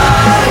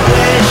 I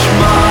wish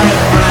my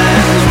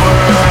friends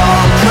were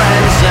all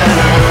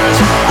trendsetters.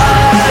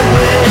 I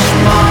wish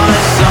my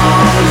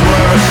songs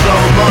were so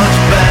much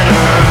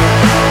better.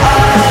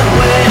 I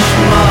wish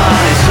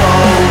my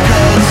soul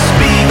could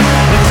speak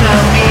and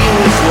tell me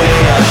which way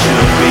I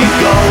should be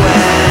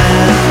going.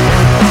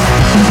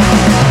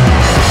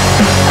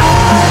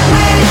 I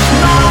wish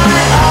my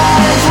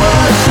eyes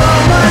were so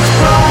much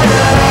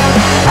brighter.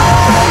 I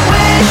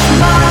wish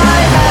my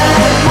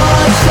head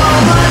was so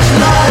much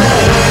lighter.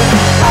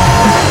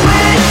 I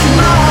wish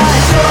my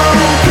soul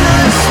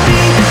could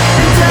speak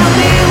and tell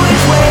me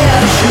which way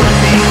I should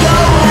be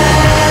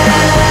going.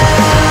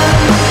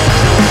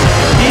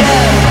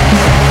 Yeah.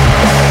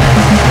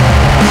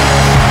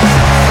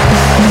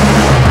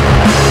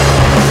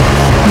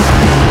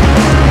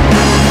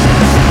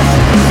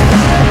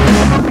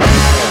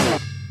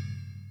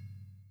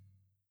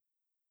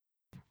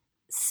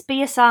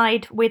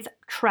 Spearside with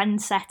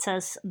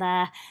Trendsetters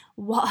there.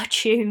 What a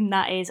tune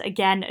that is.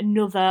 Again,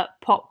 another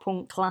pop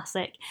punk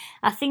classic.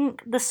 I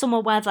think the summer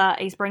weather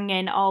is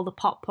bringing all the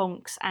pop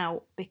punks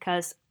out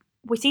because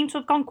we seem to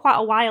have gone quite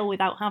a while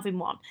without having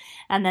one.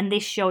 And then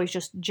this show is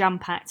just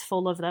jam-packed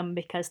full of them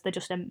because they're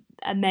just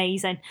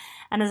amazing.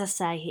 And as I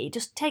say, it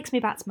just takes me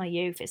back to my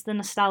youth. It's the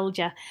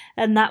nostalgia.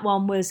 And that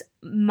one was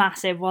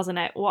massive, wasn't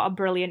it? What a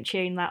brilliant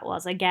tune that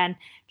was. Again,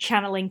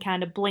 channeling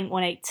kind of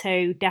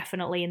Blink-182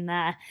 definitely in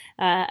there.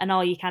 And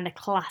all your kind of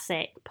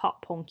classic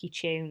pop punky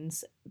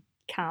tunes.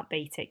 Can't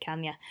beat it,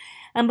 can you?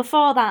 And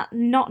before that,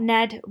 Not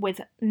Ned with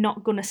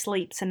Not Gonna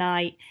Sleep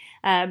Tonight.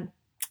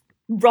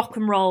 Rock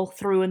and roll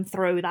through and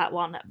through, that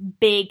one.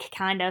 Big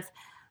kind of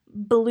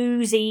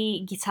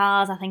bluesy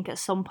guitars, I think, at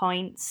some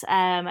points.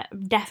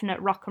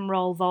 Definite rock and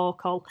roll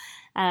vocal.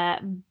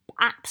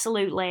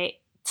 Absolutely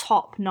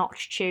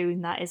top-notch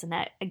tune, that, isn't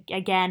it?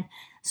 Again,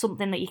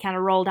 something that you kind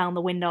of roll down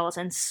the windows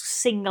and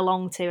sing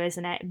along to,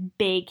 isn't it?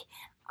 Big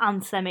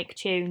anthemic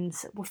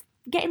tunes. We're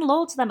getting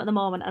loads of them at the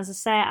moment. As I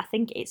say, I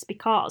think it's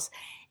because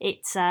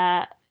it's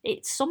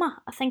summer.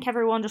 I think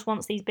everyone just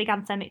wants these big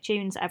anthemic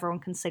tunes that everyone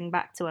can sing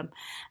back to them.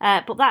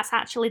 But that's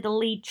actually the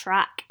lead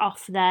track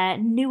off their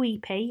new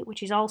EP,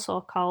 which is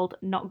also called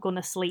Not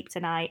Gonna Sleep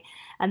Tonight.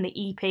 And the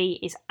EP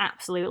is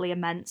absolutely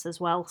immense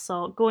as well.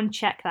 So go and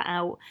check that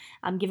out.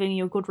 I'm giving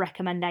you a good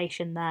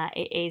recommendation there.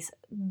 It is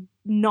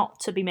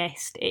not to be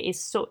missed. It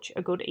is such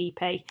a good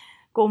EP.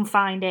 Go and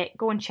find it.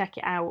 Go and check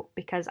it out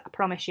because I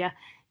promise you,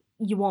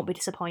 you won't be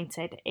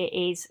disappointed. It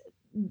is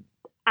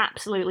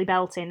absolutely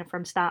belting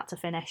from start to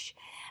finish.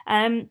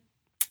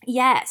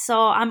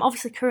 So I'm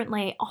obviously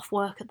currently off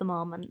work at the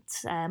moment,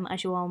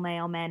 as you all may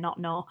or may not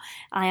know.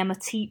 I am a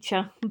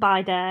teacher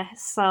by day,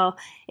 so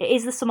it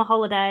is the summer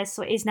holidays,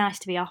 so it is nice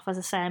to be off. As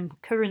I say, I'm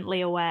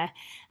currently away,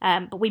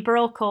 but we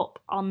broke up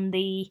on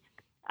the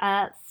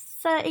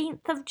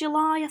 13th of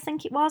July, I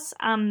think it was,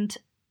 and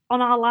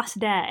on our last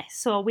day,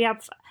 so we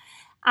have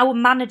our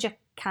manager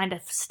kind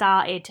of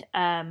started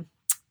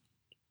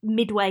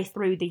midway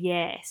through the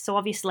year. So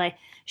obviously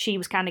she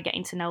was kind of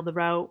getting to know the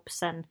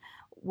ropes and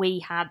we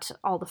had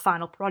all the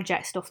final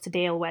project stuff to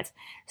deal with.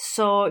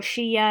 So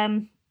she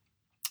didn't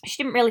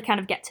really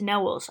kind of get to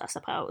know us, I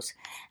suppose,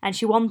 and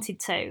she wanted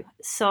to.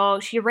 So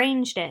she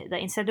arranged it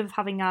that instead of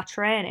having our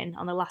training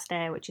on the last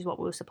day, which is what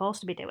we were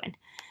supposed to be doing,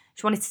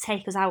 she wanted to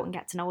take us out and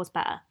get to know us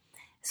better.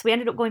 So we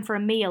ended up going for a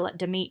meal at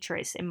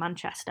Dimitri's in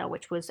Manchester,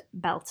 which was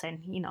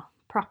belting,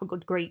 proper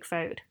good Greek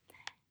food.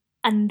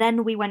 And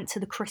then we went to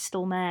the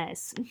Crystal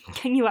Maze.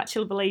 Can you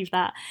actually believe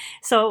that?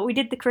 So we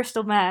did the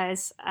Crystal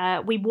Maze.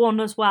 We won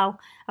as well.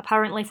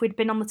 Apparently, if we'd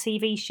been on the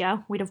TV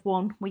show, we'd have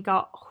won. We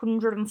got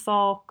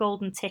 104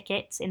 golden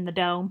tickets in the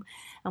dome,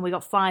 and we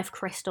got 5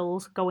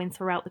 crystals going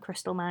throughout the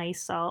Crystal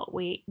Maze. So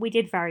we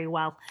did very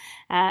well.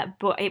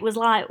 But it was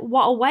like,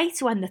 what a way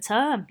to end the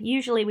term.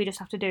 Usually we just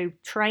have to do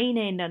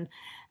training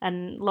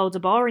and loads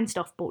of boring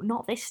stuff, but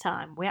not this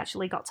time. We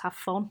actually got to have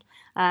fun.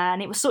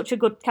 And it was such a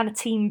good kind of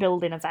team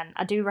building event.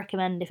 I do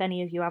recommend, if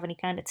any of you have any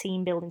kind of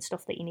team building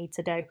stuff that you need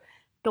to do,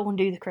 go and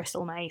do the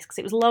Crystal Maze, because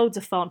it was loads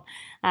of fun.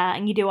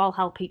 And you do all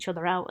help each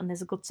other out, and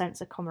there's a good sense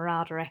of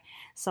camaraderie.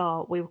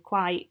 So we were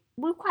quite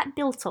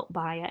built up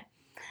by it.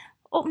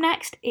 Up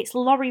next, it's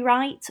Laurie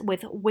Wright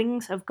with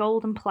Wings of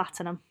Gold and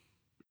Platinum.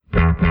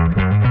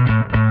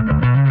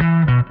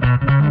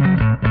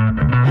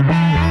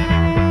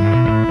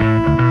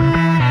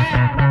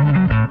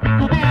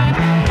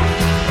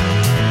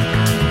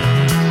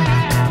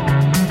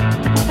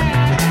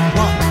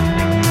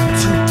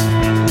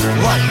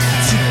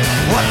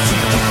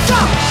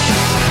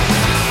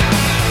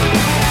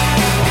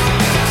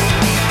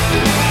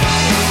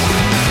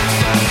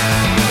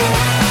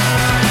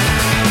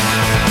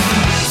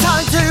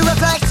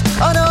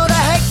 On all the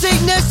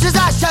hecticness as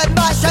I shed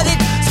my shedded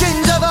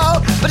skins of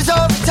all, but it's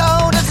all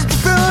retold as a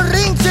different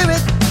ring to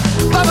it.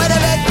 But when I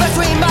let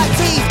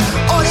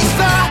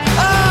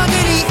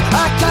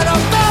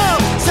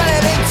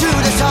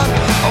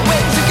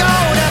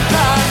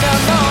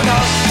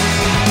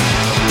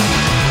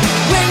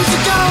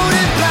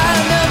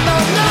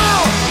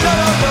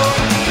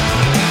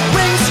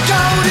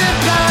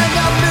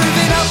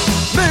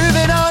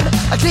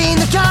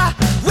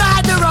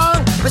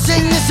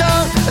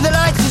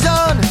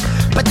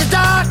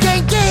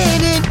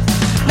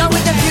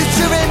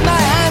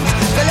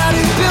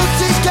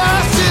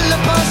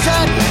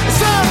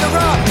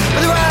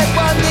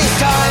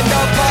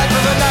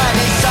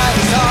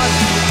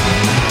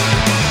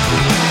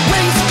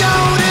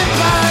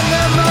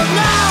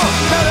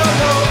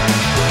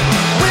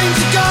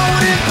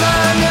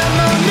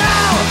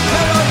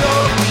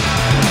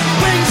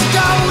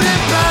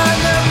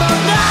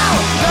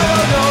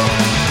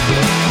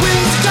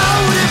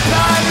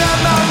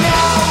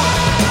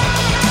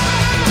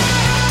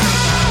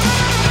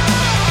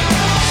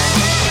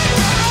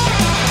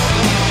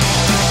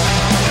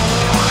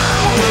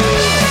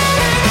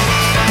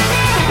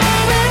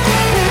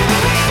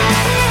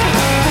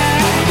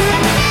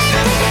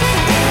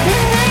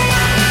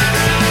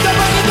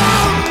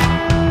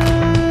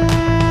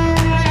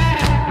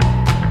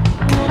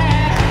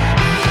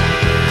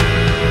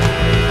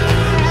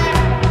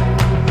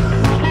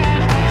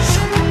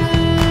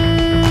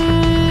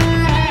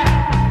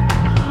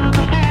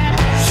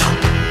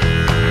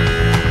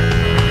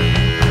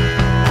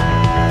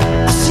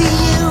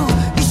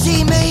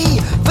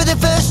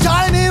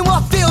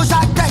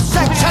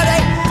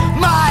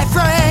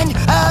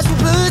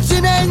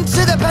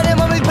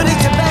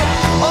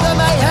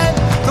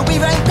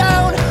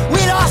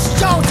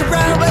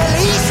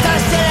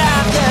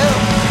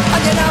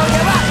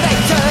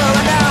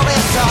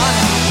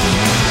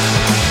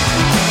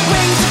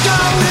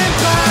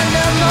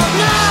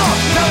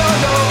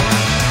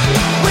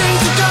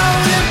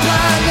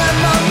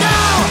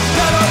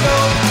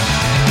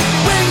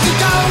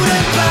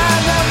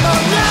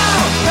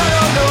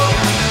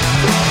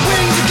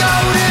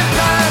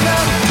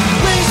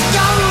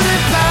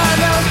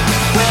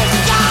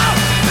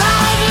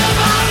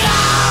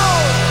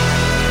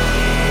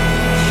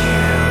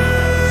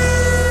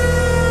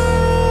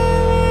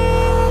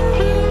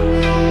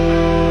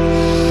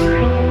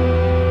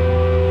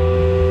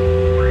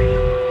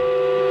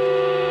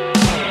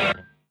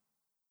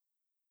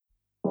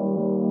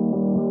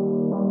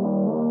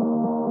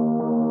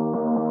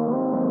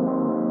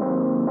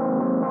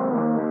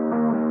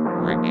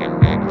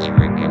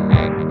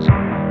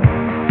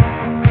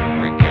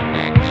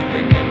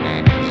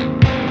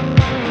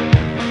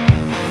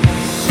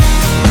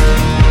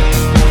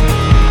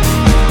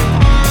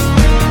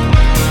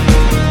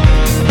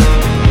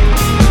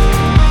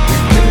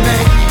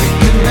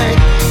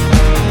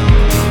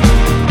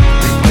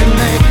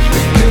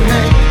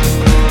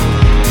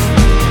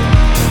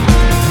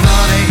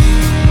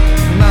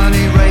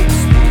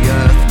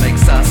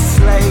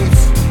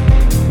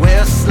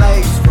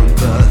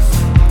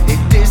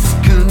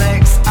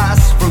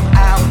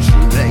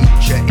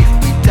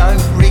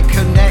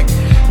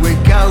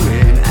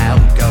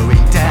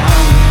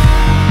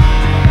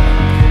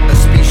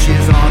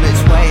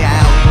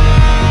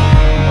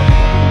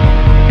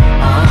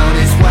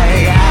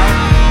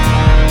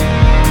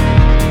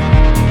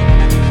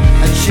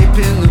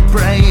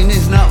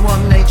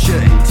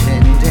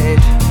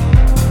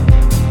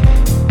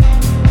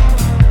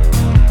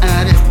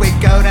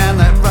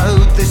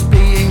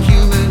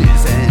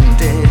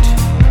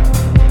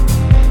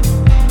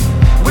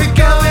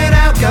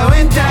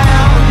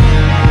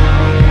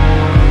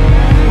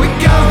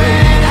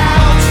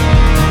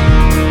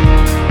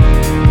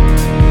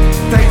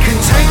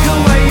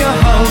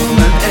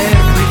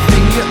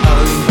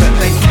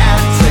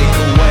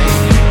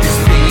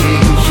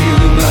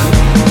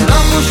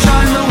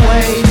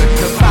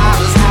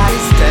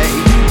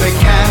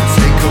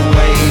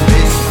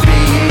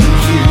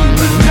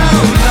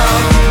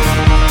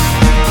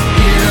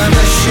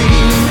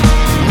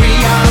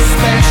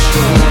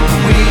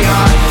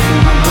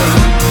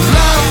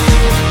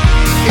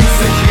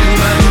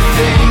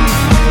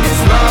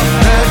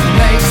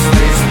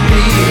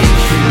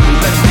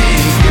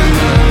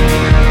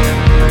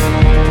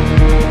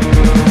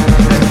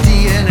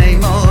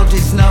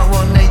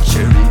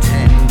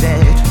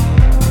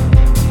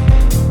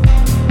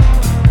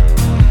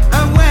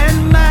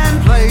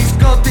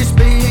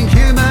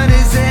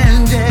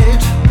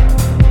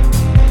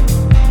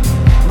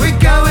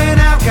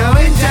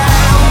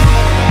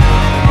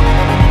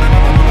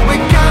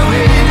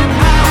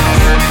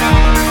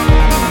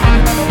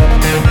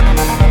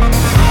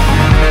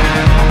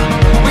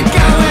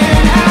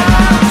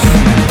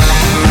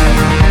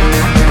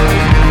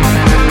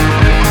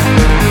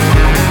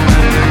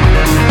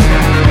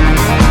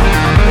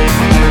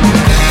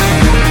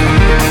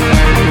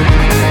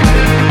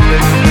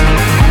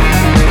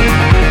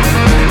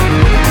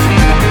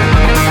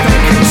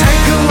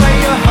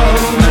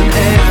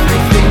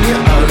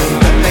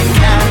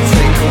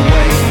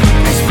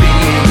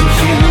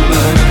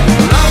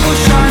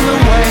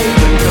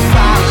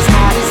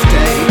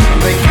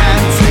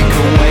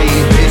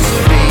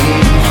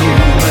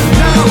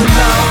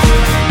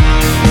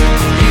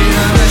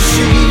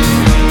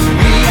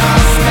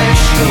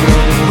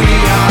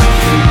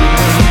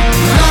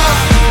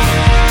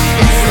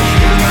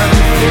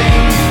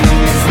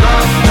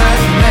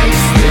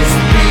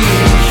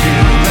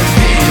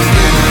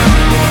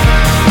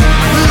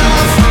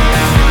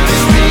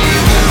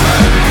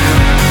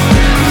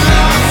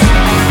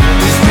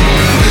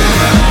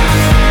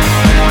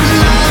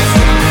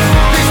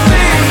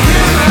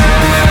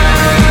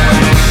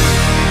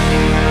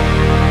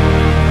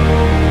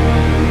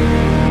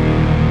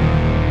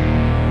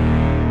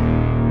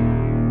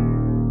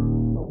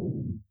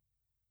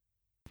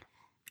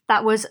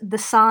That was The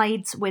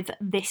Sides with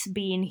This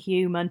Being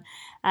Human.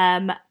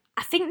 I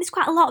think there's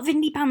quite a lot of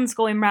indie bands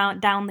going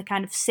down the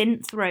kind of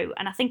synth route,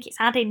 and I think it's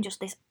adding just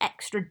this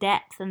extra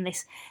depth and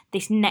this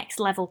next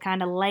level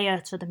kind of layer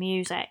to the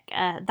music.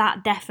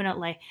 That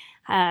definitely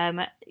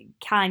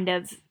kind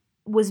of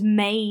was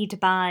made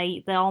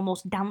by the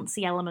almost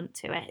dancey element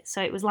to it.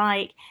 So it was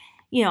like,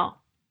 you know,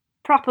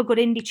 proper good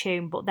indie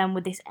tune, but then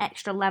with this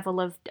extra level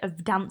of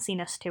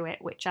danciness to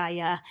it, which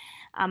I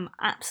am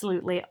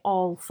absolutely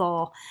all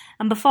for.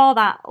 And before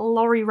that,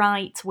 Laurie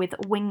Wright with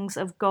Wings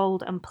of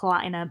Gold and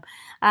Platinum.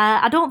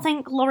 I don't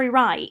think Laurie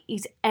Wright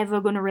is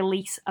ever going to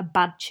release a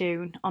bad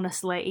tune,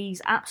 honestly.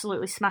 He's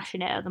absolutely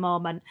smashing it at the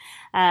moment.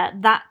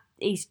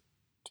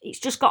 It's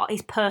just got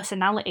his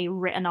personality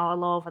written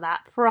all over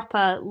that.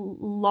 Proper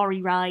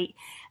Laurie Wright.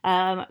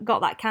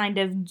 Got that kind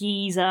of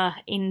geezer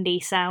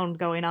indie sound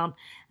going on.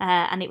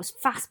 And it was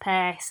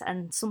fast-paced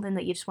and something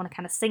that you just want to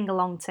kind of sing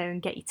along to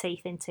and get your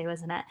teeth into,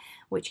 isn't it?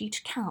 Which you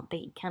just can't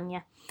beat, can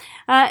you?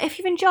 If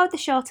you've enjoyed the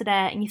show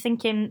today and you're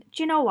thinking,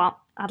 do you know what?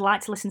 I'd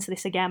like to listen to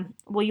this again.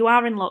 Well, you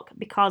are in luck,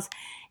 because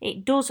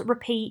it does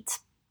repeat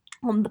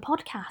on the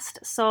podcast.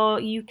 So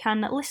you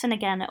can listen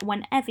again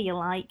whenever you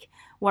like,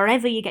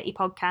 wherever you get your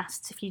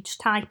podcasts. If you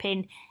just type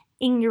in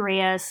your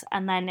ears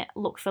and then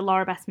look for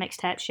Laura Beth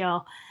Mixtape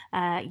Show,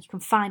 you can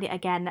find it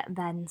again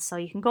then. So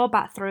you can go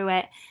back through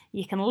it,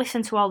 you can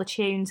listen to all the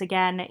tunes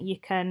again, you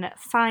can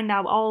find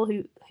out all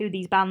who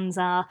these bands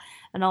are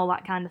and all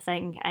that kind of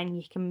thing, and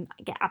you can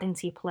get added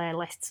into your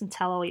playlists and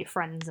tell all your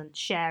friends and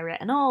share it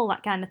and all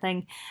that kind of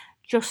thing,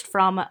 just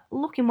from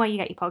looking where you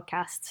get your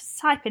podcasts,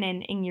 typing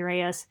in your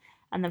ears,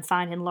 and then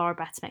finding Laura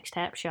Beth's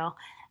Mixtape Show.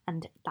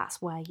 And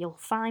that's where you'll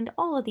find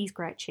all of these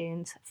great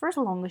tunes for as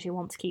long as you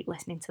want to keep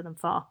listening to them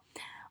for.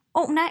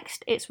 Up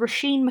next, it's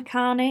Rasheen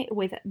McCartney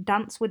with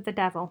Dance with the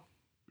Devil.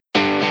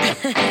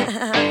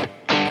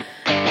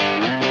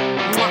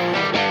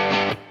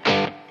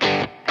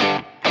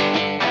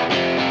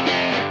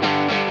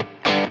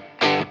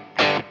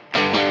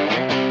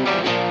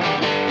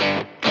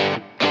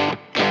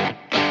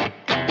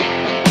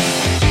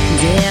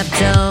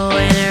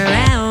 Tiptoeing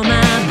around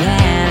my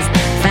past,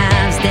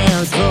 5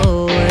 steps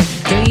forward,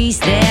 3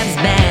 steps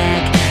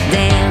back,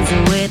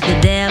 dancing with the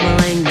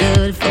devil ain't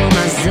good for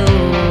my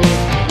soul,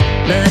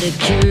 but it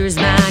cures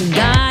my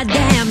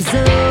goddamn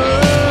soul.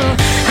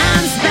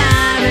 I'm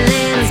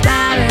spiraling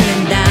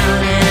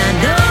down, and I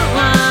don't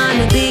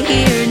wanna be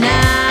here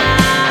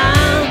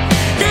now.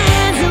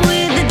 Dancing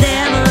with the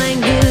devil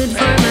ain't good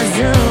for my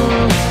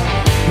soul,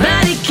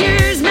 but it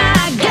cures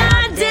my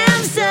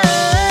goddamn soul.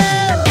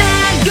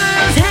 Bad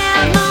girls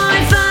have more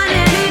fun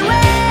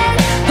anyway.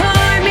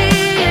 Pour me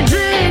a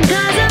drink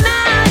 'cause I'm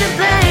out to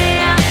play.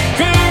 I'm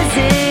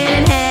dancing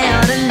in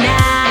hell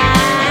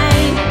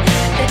tonight.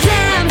 The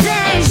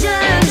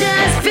temptation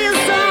just feels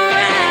so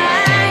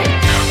right.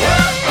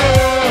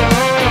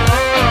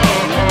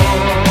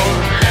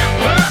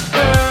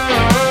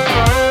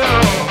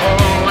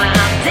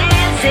 I'm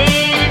dancing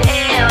in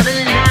hell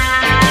tonight.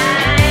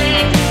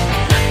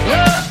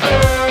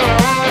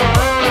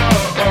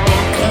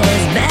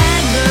 'Cause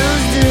bad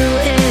girls do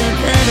it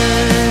better,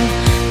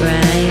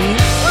 right?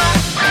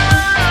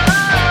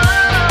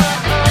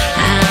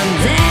 I'm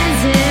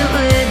dancing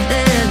with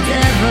the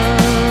devil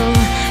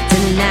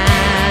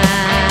tonight.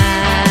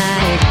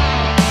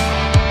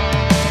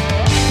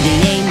 The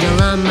angel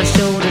on my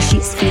shoulder,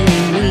 she's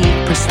feeling weak.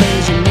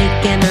 Persuasion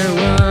making her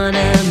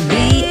wanna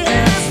be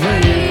a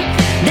freak.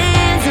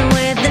 Dancing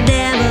with the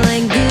devil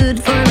ain't good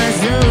for my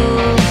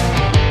soul,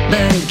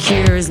 but it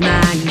cures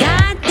my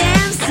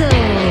goddamn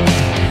soul.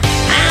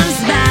 I'm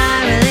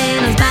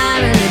spiraling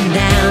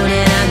down,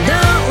 and I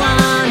don't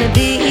wanna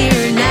be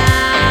here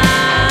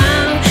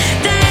now.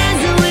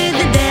 Dancing with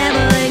the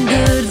devil ain't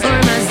good for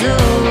my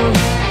soul,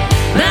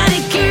 but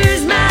it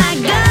cures my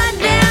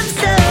goddamn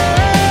soul.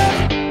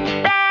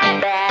 Bad,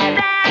 bad,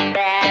 bad,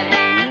 bad.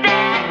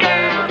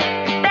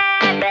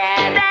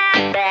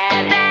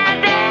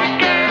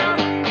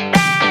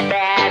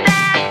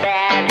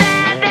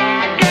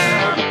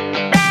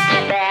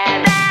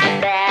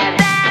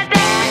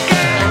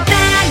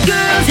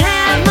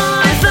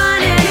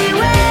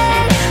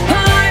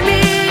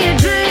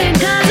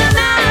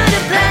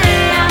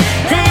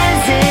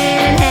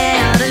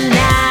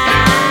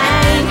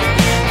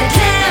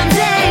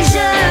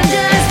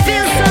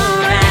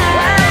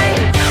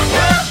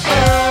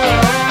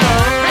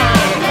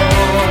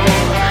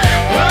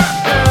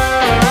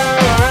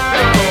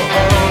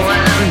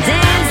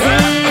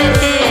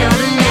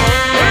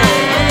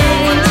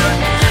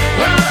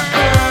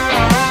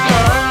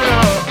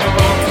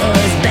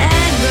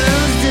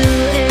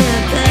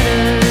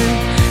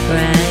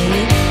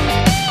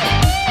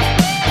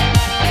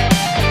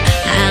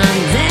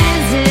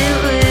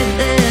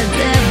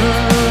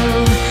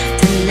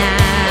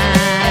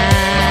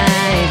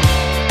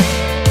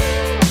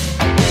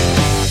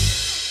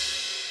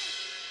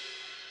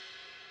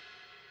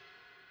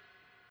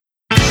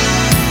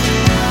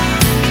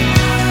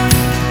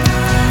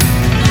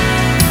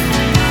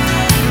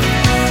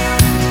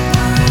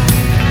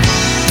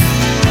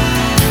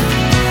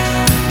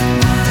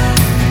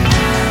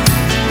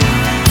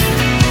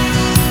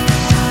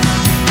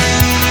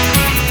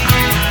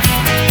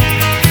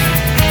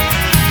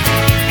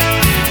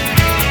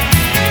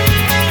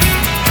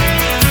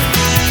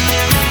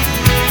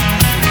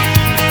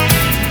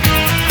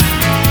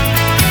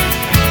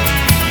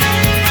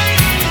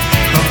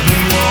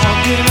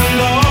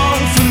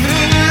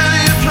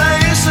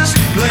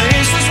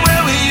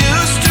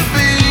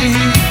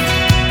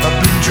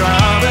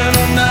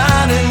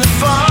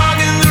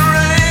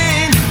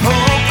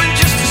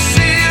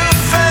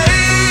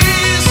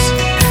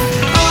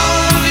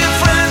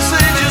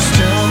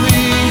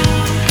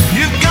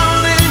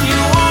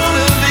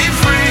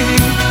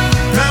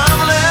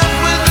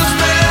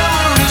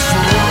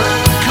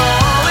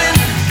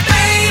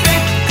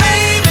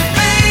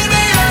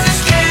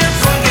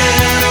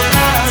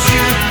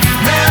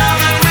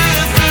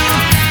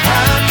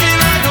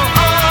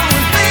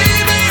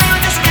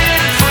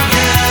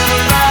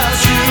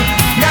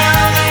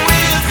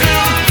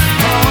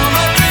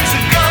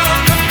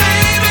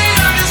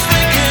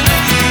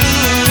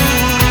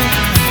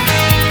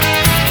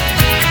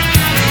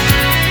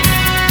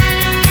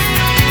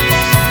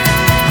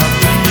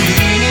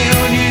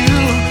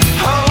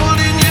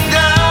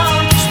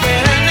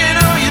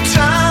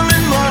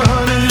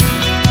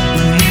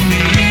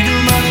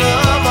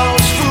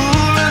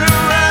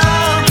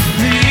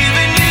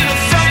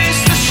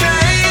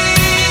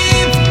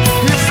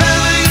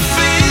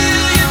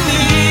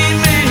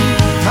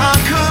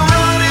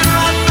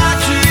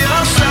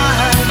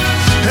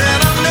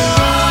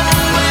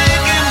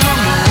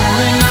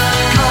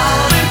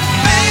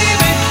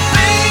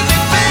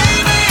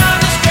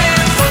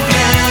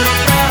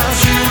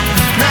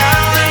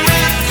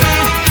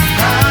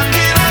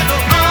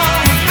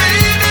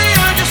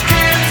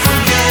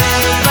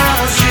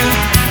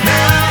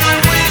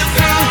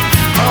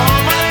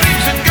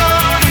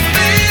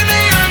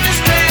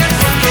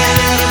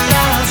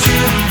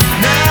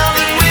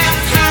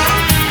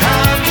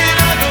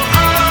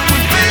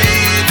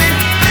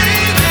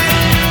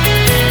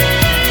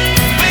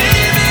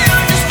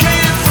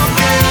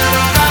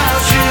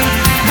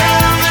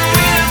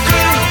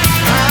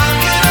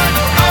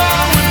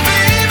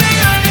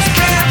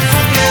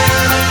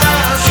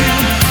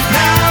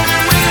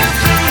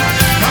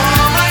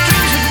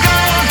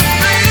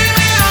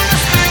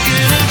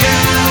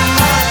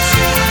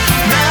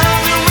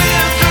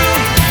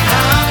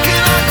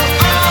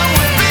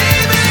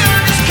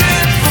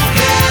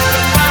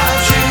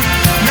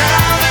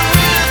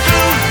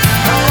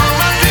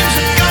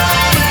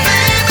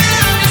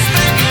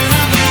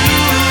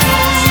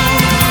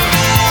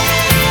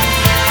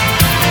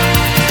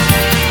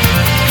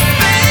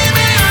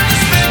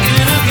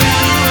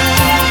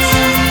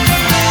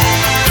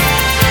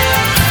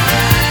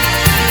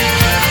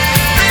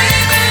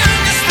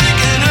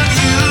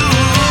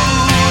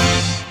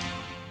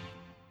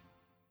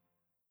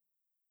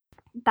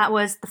 That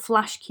was the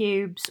Flash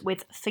Cubes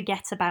with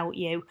Forget About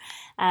You.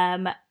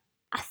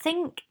 I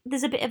think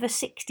there's a bit of a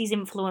 60s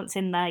influence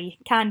in there. You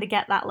kind of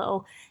get that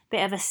little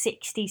bit of a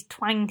 60s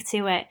twang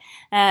to it.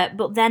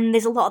 But then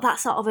there's a lot of that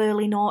sort of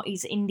early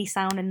noughties indie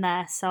sound in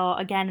there. So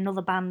again,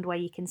 another band where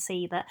you can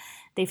see that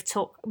they've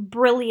took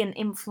brilliant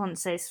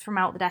influences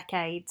throughout the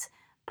decades,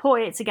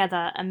 put it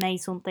together and made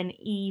something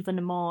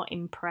even more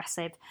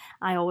impressive.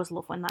 I always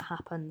love when that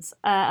happens.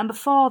 And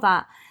before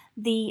that,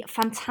 the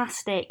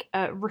fantastic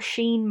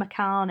Roisin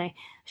McCartney.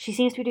 She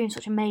seems to be doing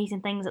such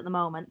amazing things at the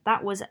moment.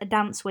 That was A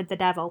Dance with the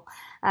Devil.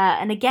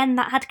 And again,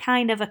 that had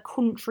kind of a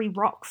country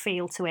rock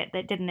feel to it,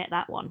 didn't it,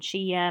 that one?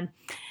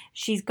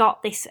 She's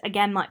got this,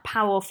 again, like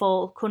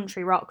powerful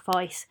country rock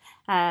voice.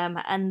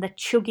 And the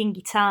chugging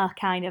guitar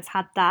kind of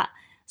had that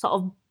sort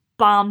of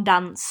barn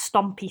dance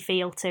stompy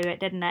feel to it,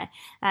 didn't it?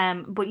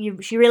 But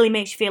she really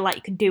makes you feel like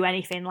you can do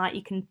anything, like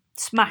you can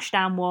smash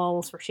down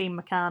walls, Roisin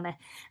McCartney.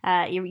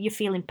 You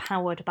feel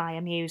empowered by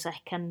her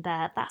music, and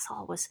that's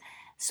always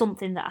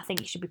something that I think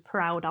you should be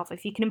proud of.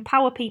 If you can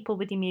empower people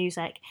with your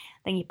music,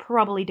 then you're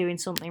probably doing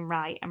something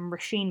right, and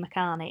Roisin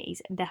McCartney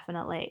is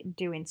definitely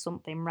doing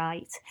something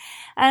right.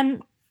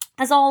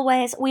 As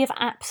always, we have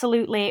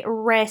absolutely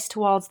raced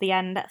towards the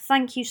end.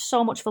 Thank you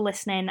so much for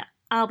listening.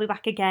 I'll be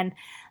back again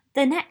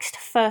the next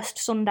first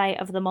Sunday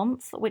of the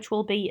month, which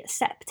will be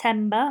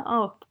September.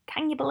 Oh,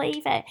 can you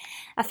believe it?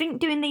 I think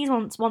doing these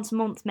once a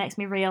month makes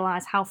me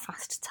realise how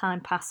fast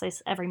time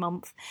passes every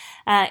month.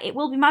 It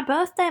will be my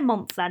birthday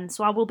month then,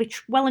 so I will be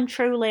well and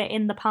truly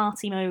in the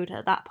party mood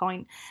at that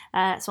point.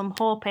 So I'm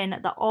hoping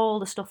that all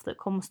the stuff that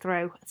comes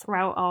throughout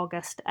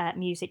August,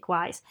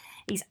 music-wise,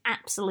 is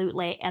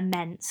absolutely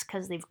immense,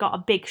 because they've got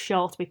a big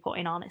show to be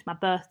putting on. It's my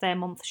birthday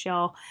month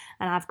show,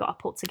 and I've got to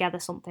put together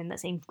something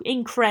that's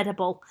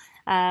incredible.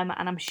 And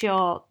I'm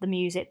sure the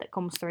music that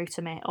comes through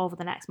to me over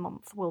the next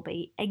month will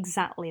be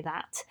exactly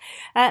that.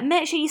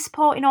 Make sure you're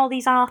supporting all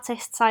these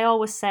artists. I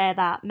always say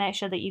that. Make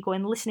sure that you go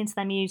and listening to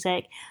their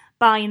music,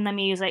 buying their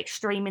music,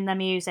 streaming their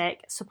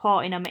music,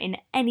 supporting them in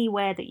any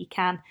way that you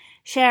can,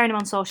 sharing them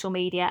on social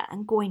media,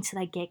 and going to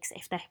their gigs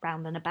if they're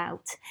round and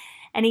about.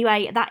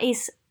 Anyway, that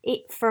is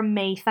it from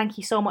me. Thank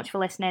you so much for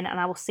listening, and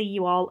I will see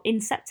you all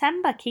in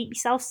September. Keep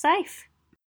yourself safe.